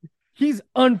leave. He's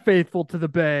unfaithful to the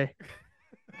Bay.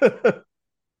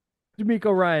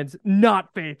 D'Amico Ryans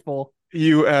not faithful.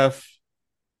 UFTB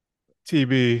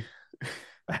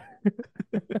or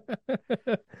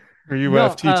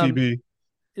UFTTB.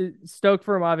 Stoked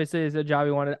for him, obviously, is a job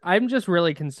he wanted. I'm just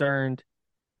really concerned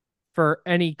for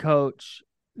any coach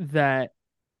that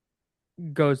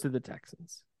goes to the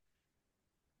Texans.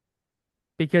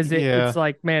 Because it's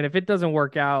like, man, if it doesn't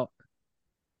work out,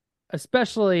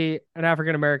 especially an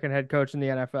African-American head coach in the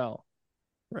NFL,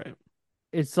 Right.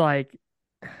 it's like,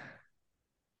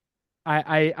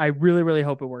 I really, really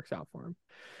hope it works out for him.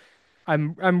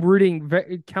 I'm rooting.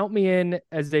 Count me in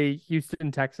as a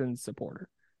Houston Texans supporter.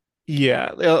 Yeah,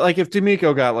 like if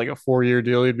D'Amico got like a 4-year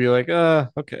deal, he'd be like,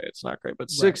 okay, it's not great. But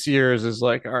 6 years is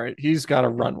like, all right, he's got a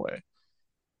runway.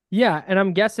 Yeah, and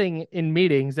I'm guessing in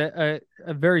meetings, a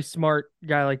very smart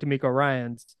guy like D'Amico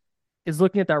Ryans is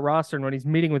looking at that roster, and when he's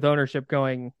meeting with ownership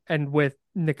going, and with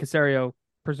Nick Caserio,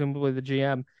 presumably the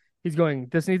GM, he's going,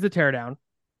 this needs a teardown,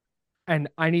 and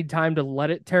I need time to let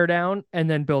it tear down and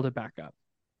then build it back up.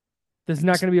 This is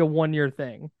not going to be a 1-year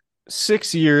thing.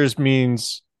 6 years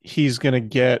means he's going to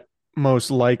get most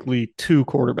likely 2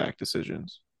 quarterback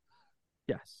decisions.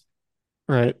 Yes.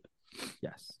 Right?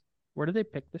 Yes. Where did they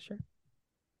pick this year?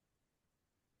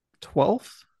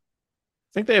 12th?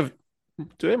 I think do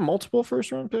they have multiple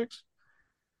first round picks?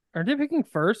 Aren't they picking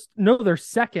first? No, they're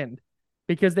second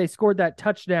because they scored that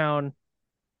touchdown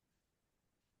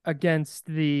against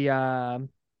the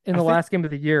in the last game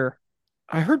of the year.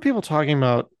 I heard people talking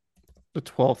about the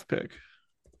 12th pick.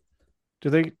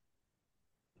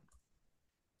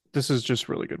 This is just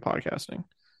really good podcasting.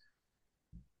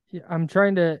 Yeah, I'm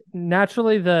trying to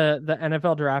naturally the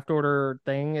NFL draft order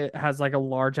thing. It has like a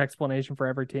large explanation for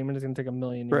every team, and it's going to take a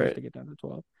million years to get down to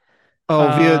 12.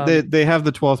 Oh, they have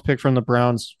the 12th pick from the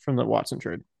Browns from the Watson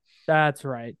trade. That's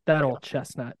right, that old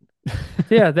chestnut. So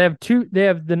yeah, they have two. They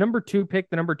have the number 2 pick,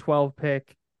 the number 12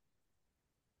 pick.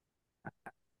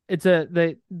 It's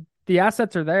the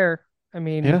assets are there. I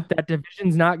mean, that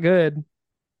division's not good.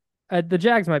 The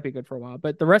Jags might be good for a while,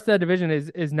 but the rest of that division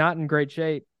is not in great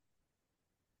shape.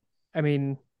 I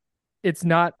mean, it's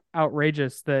not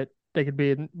outrageous that they could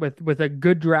be with a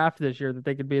good draft this year that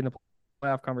they could be in the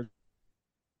playoff conversation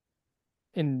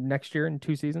in next year in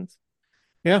 2 seasons.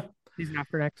 Yeah. Season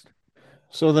after next.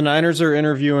 So the Niners are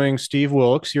interviewing Steve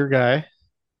Wilks, your guy.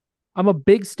 I'm a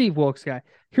big Steve Wilks guy.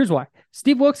 Here's why.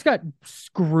 Steve Wilks got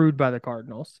screwed by the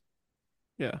Cardinals.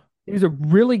 Yeah. He was a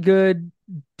really good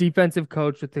defensive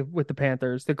coach with the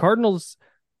Panthers. The Cardinals,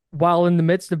 while in the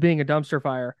midst of being a dumpster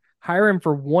fire, hire him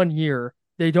for 1 year.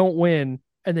 They don't win,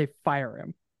 and they fire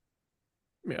him.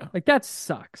 Yeah. Like, that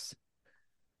sucks.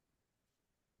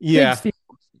 Yeah.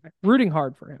 Rooting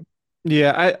hard for him.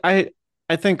 Yeah, I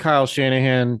think Kyle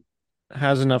Shanahan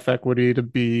has enough equity to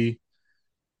be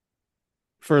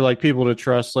for like people to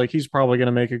trust. Like, he's probably going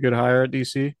to make a good hire at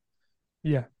DC.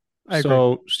 Yeah.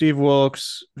 So Steve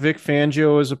Wilks, Vic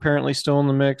Fangio is apparently still in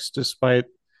the mix, despite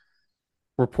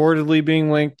reportedly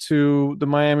being linked to the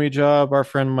Miami job. Our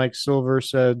friend Mike Silver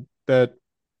said that,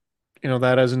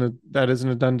 that isn't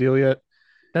a done deal yet.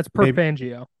 That's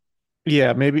Fangio.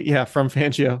 Yeah, maybe. Yeah, from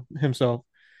Fangio himself.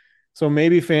 So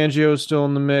maybe Fangio is still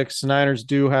in the mix. Niners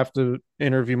do have to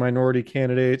interview minority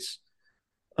candidates.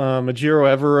 Ejiro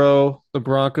Evero, the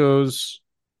Broncos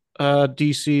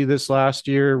DC this last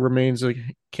year, remains a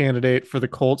candidate for the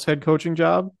Colts head coaching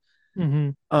job.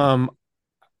 Mm-hmm.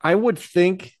 I would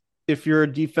think if you're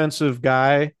a defensive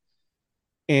guy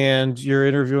and you're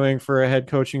interviewing for a head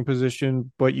coaching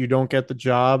position, but you don't get the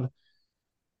job,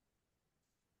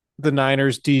 the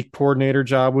Niners D coordinator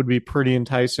job would be pretty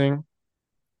enticing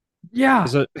Yeah,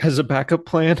 as a backup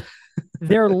plan.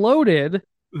 they're loaded.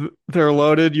 They're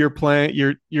loaded.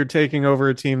 You're taking over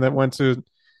a team that went to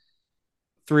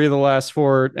 3 of the last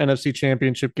 4 NFC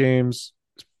Championship games,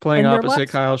 playing And their opposite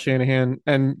last Kyle Shanahan,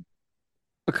 and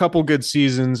a couple good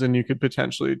seasons, and you could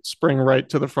potentially spring right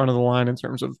to the front of the line in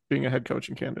terms of being a head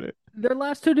coaching candidate. their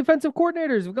last 2 defensive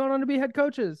coordinators have gone on to be head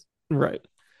coaches. Right.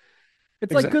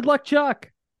 It's like good luck,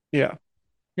 Chuck. Yeah.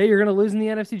 Yeah, you're going to lose in the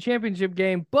NFC Championship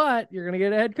game, but you're going to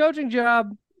get a head coaching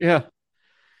job. Yeah.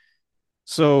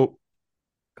 So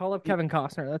Call up Kevin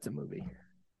Costner. That's a movie.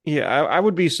 yeah, I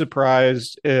would be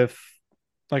surprised if,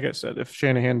 like I said, if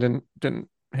Shanahan didn't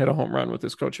hit a home run with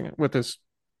this coaching, with this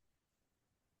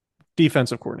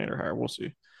defensive coordinator hire. We'll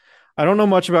see. I don't know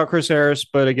much about Chris Harris,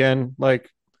 but again, like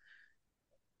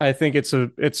I think it's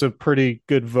a pretty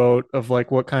good vote of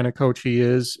like what kind of coach he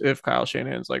is. If Kyle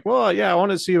Shanahan's like, well, yeah, I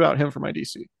want to see about him for my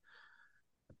DC.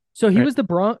 So he Right.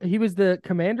 was he was the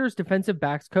Commanders defensive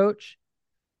backs coach,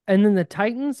 and then the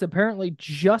Titans apparently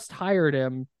just hired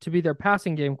him to be their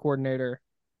passing game coordinator.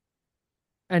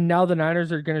 And now the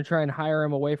Niners are going to try and hire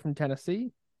him away from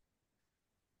Tennessee.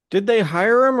 Did they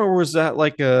hire him, or was that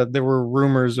like there were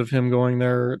rumors of him going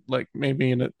there, like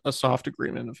maybe in a soft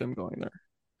agreement of him going there?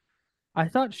 I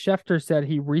thought Schefter said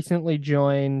he recently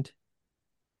joined.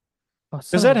 Oh,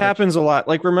 Because that happens a lot.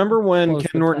 Like, remember when Close Ken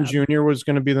the Norton tab. Jr. was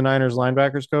going to be the Niners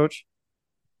linebackers coach?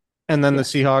 And then the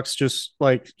Seahawks just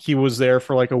like he was there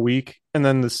for like a week, and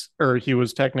then he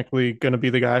was technically going to be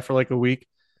the guy for like a week.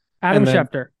 Adam and then-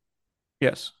 Schefter.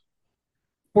 Yes.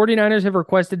 49ers have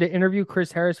requested to interview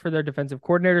Chris Harris for their defensive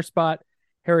coordinator spot.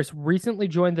 Harris recently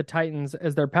joined the Titans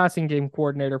as their passing game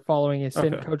coordinator following his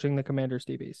stint Okay. coaching the Commanders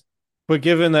DBs. But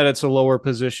given that it's a lower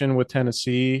position with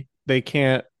Tennessee, they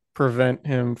can't prevent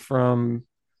him from,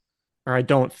 or I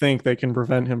don't think they can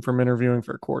prevent him from interviewing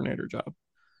for a coordinator job.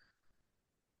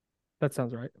 That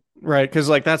sounds right. Right. Because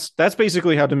like that's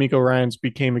basically how D'Amico Ryans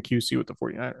became a QC with the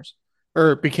 49ers,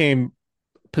 or became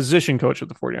position coach with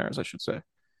the 49ers, I should say.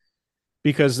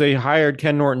 Because they hired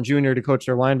Ken Norton Jr. to coach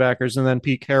their linebackers, and then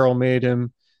Pete Carroll made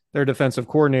him their defensive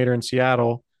coordinator in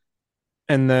Seattle.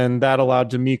 And then that allowed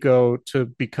D'Amico to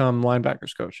become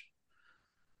linebackers coach.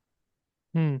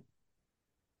 That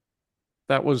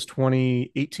was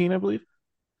 2018, I believe.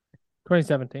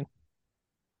 2017.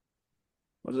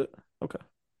 Was it? Okay.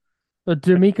 But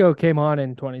D'Amico came on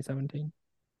in 2017.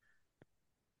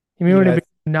 You mean when he was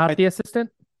not the assistant?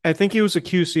 I think he was a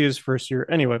QC his first year.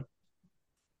 Anyway.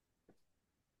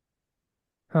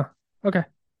 Huh. Okay.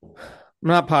 I'm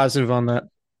not positive on that.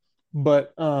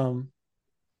 But yeah.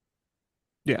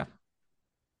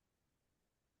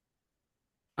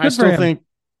 I Good for still him. think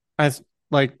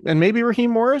and maybe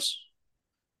Raheem Morris.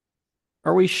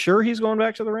 Are we sure he's going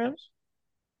back to the Rams?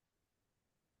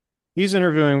 He's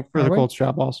interviewing for Are the we? Colts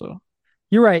job also.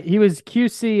 You're right. He was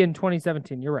QC in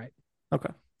 2017. You're right. Okay.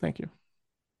 Thank you.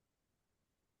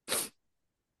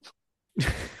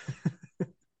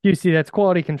 QC, that's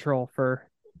quality control for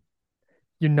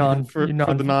you For the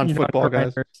non-football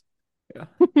guys. Yeah.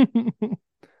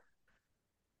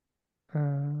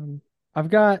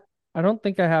 I don't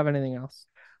think I have anything else.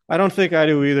 I don't think I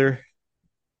do either.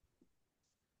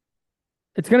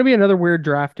 It's going to be another weird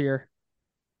draft year.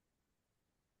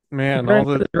 Man, Preparing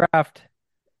all for the draft.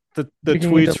 the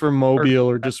beginning tweets of- from Mobile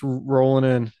are just rolling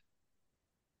in.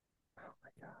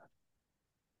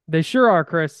 They sure are,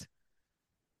 Chris.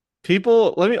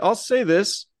 People, I'll say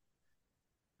this.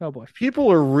 Oh boy.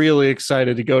 People are really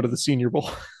excited to go to the Senior Bowl.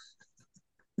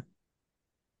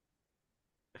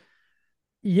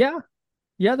 Yeah.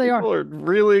 Yeah, they People are. are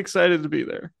really excited to be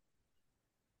there.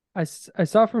 I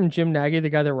saw from Jim Nagy, the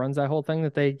guy that runs that whole thing,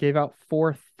 that they gave out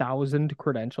 4,000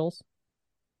 credentials.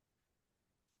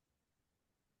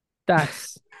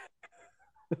 That's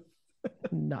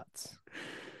nuts.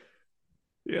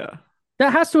 Yeah.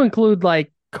 That has to include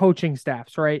like coaching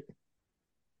staffs, right?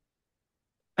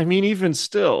 I mean, even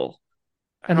still,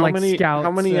 And how like many scouts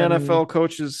how many and- NFL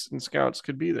coaches and scouts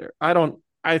could be there? I don't know.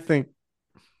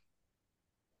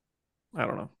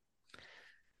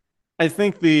 I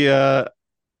think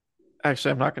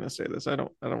actually I'm not going to say this. I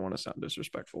don't want to sound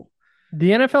disrespectful.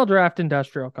 The NFL draft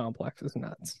industrial complex is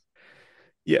nuts.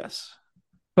 Yes.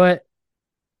 But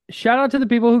shout out to the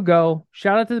people who go.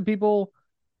 Shout out to the people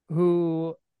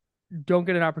who don't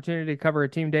get an opportunity to cover a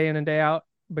team day in and day out,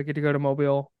 but get to go to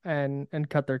Mobile and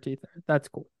cut their teeth there. That's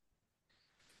cool.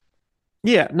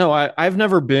 Yeah, no, I've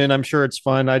never been. I'm sure it's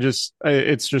fun.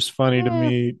 It's just funny to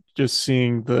me just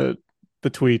seeing the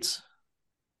tweets.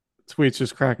 tweets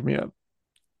just cracking me up.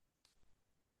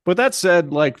 But that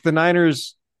said, like the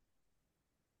Niners,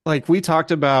 like we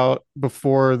talked about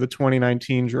before the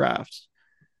 2019 draft,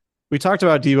 we talked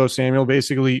about Deebo Samuel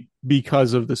basically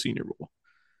because of the Senior Bowl.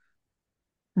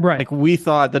 Right. Like we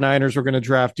thought the Niners were going to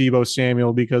draft Deebo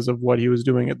Samuel because of what he was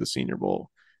doing at the Senior Bowl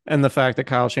and the fact that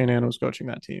Kyle Shanahan was coaching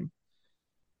that team.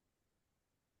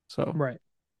 So right.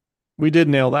 we did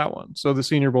nail that one. So the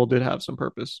Senior Bowl did have some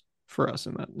purpose for us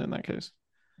in that case.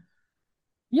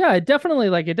 Yeah, it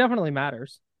definitely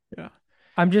matters. Yeah.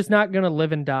 I'm just not going to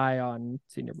live and die on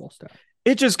Senior Bowl stuff.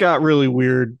 It just got really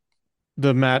weird,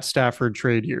 the Matt Stafford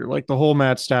trade year. Like the whole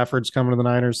Matt Stafford's coming to the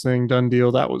Niners thing, done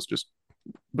deal. That was just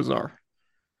bizarre.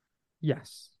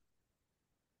 Yes.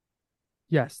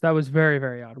 Yes, that was very,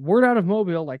 very odd. Word out of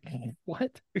Mobile, like,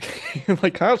 what?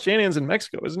 Like Kyle Shanahan's in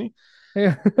Mexico, isn't he?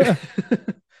 Yeah.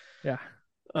 Yeah.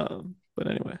 But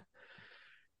anyway.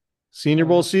 Senior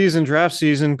Bowl season, draft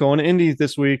season, going to Indy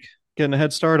this week, getting a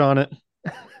head start on it.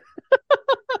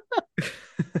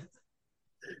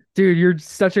 Dude, you're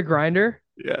such a grinder.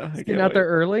 Yeah. Getting out there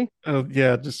early. Oh,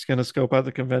 yeah. Just going to scope out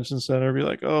the convention center, be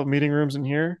like, oh, meeting rooms in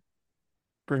here.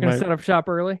 Gonna set up shop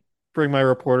early. Bring my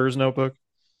reporter's notebook.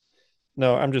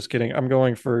 No, I'm just kidding. I'm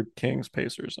going for Kings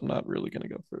Pacers. I'm not really going to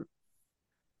go for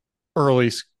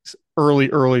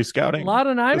early scouting. A lot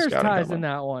of Niners ties in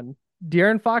that one.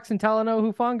 De'Aaron Fox and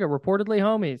Talanoa Hufanga, reportedly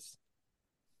homies.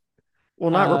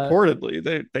 Well, not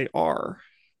reportedly. They are.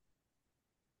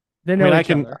 They know each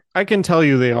other. I can tell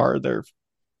you they are.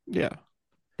 Yeah.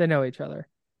 They know each other.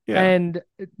 Yeah. And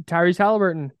Tyrese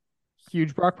Halliburton,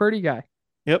 huge Brock Purdy guy.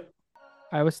 Yep.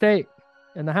 Iowa State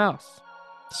in the house.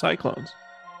 Cyclones.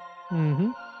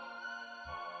 Mm-hmm.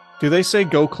 Do they say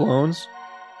go Clones?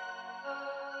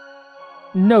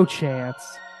 No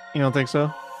chance. You don't think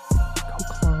so? Go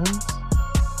Clones?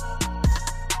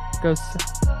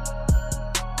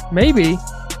 Maybe.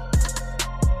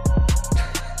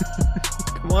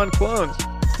 Come on, Clones.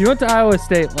 If you went to Iowa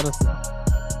State, let us know.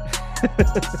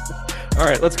 All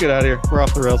right, let's get out of here. We're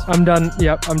off the rails. I'm done.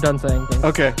 Yep, I'm done saying things.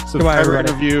 Okay, so Goodbye, everybody.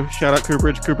 everybody. Review. Shout out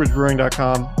Cooperage,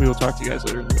 CooperageBrewing.com. We will talk to you guys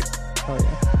later in the week. Oh,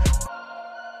 yeah.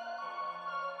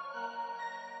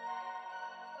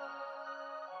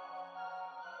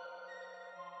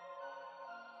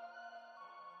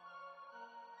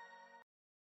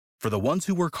 For the ones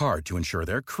who work hard to ensure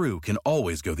their crew can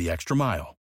always go the extra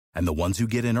mile, and the ones who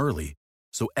get in early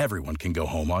so everyone can go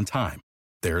home on time,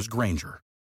 there's Grainger,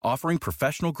 offering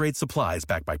professional-grade supplies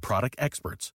backed by product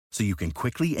experts so you can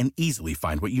quickly and easily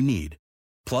find what you need.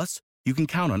 Plus, you can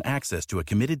count on access to a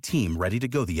committed team ready to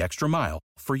go the extra mile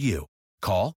for you.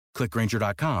 Call, click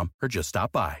Grainger.com, or just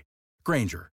stop by.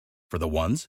 Grainger, for the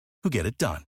ones who get it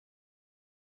done.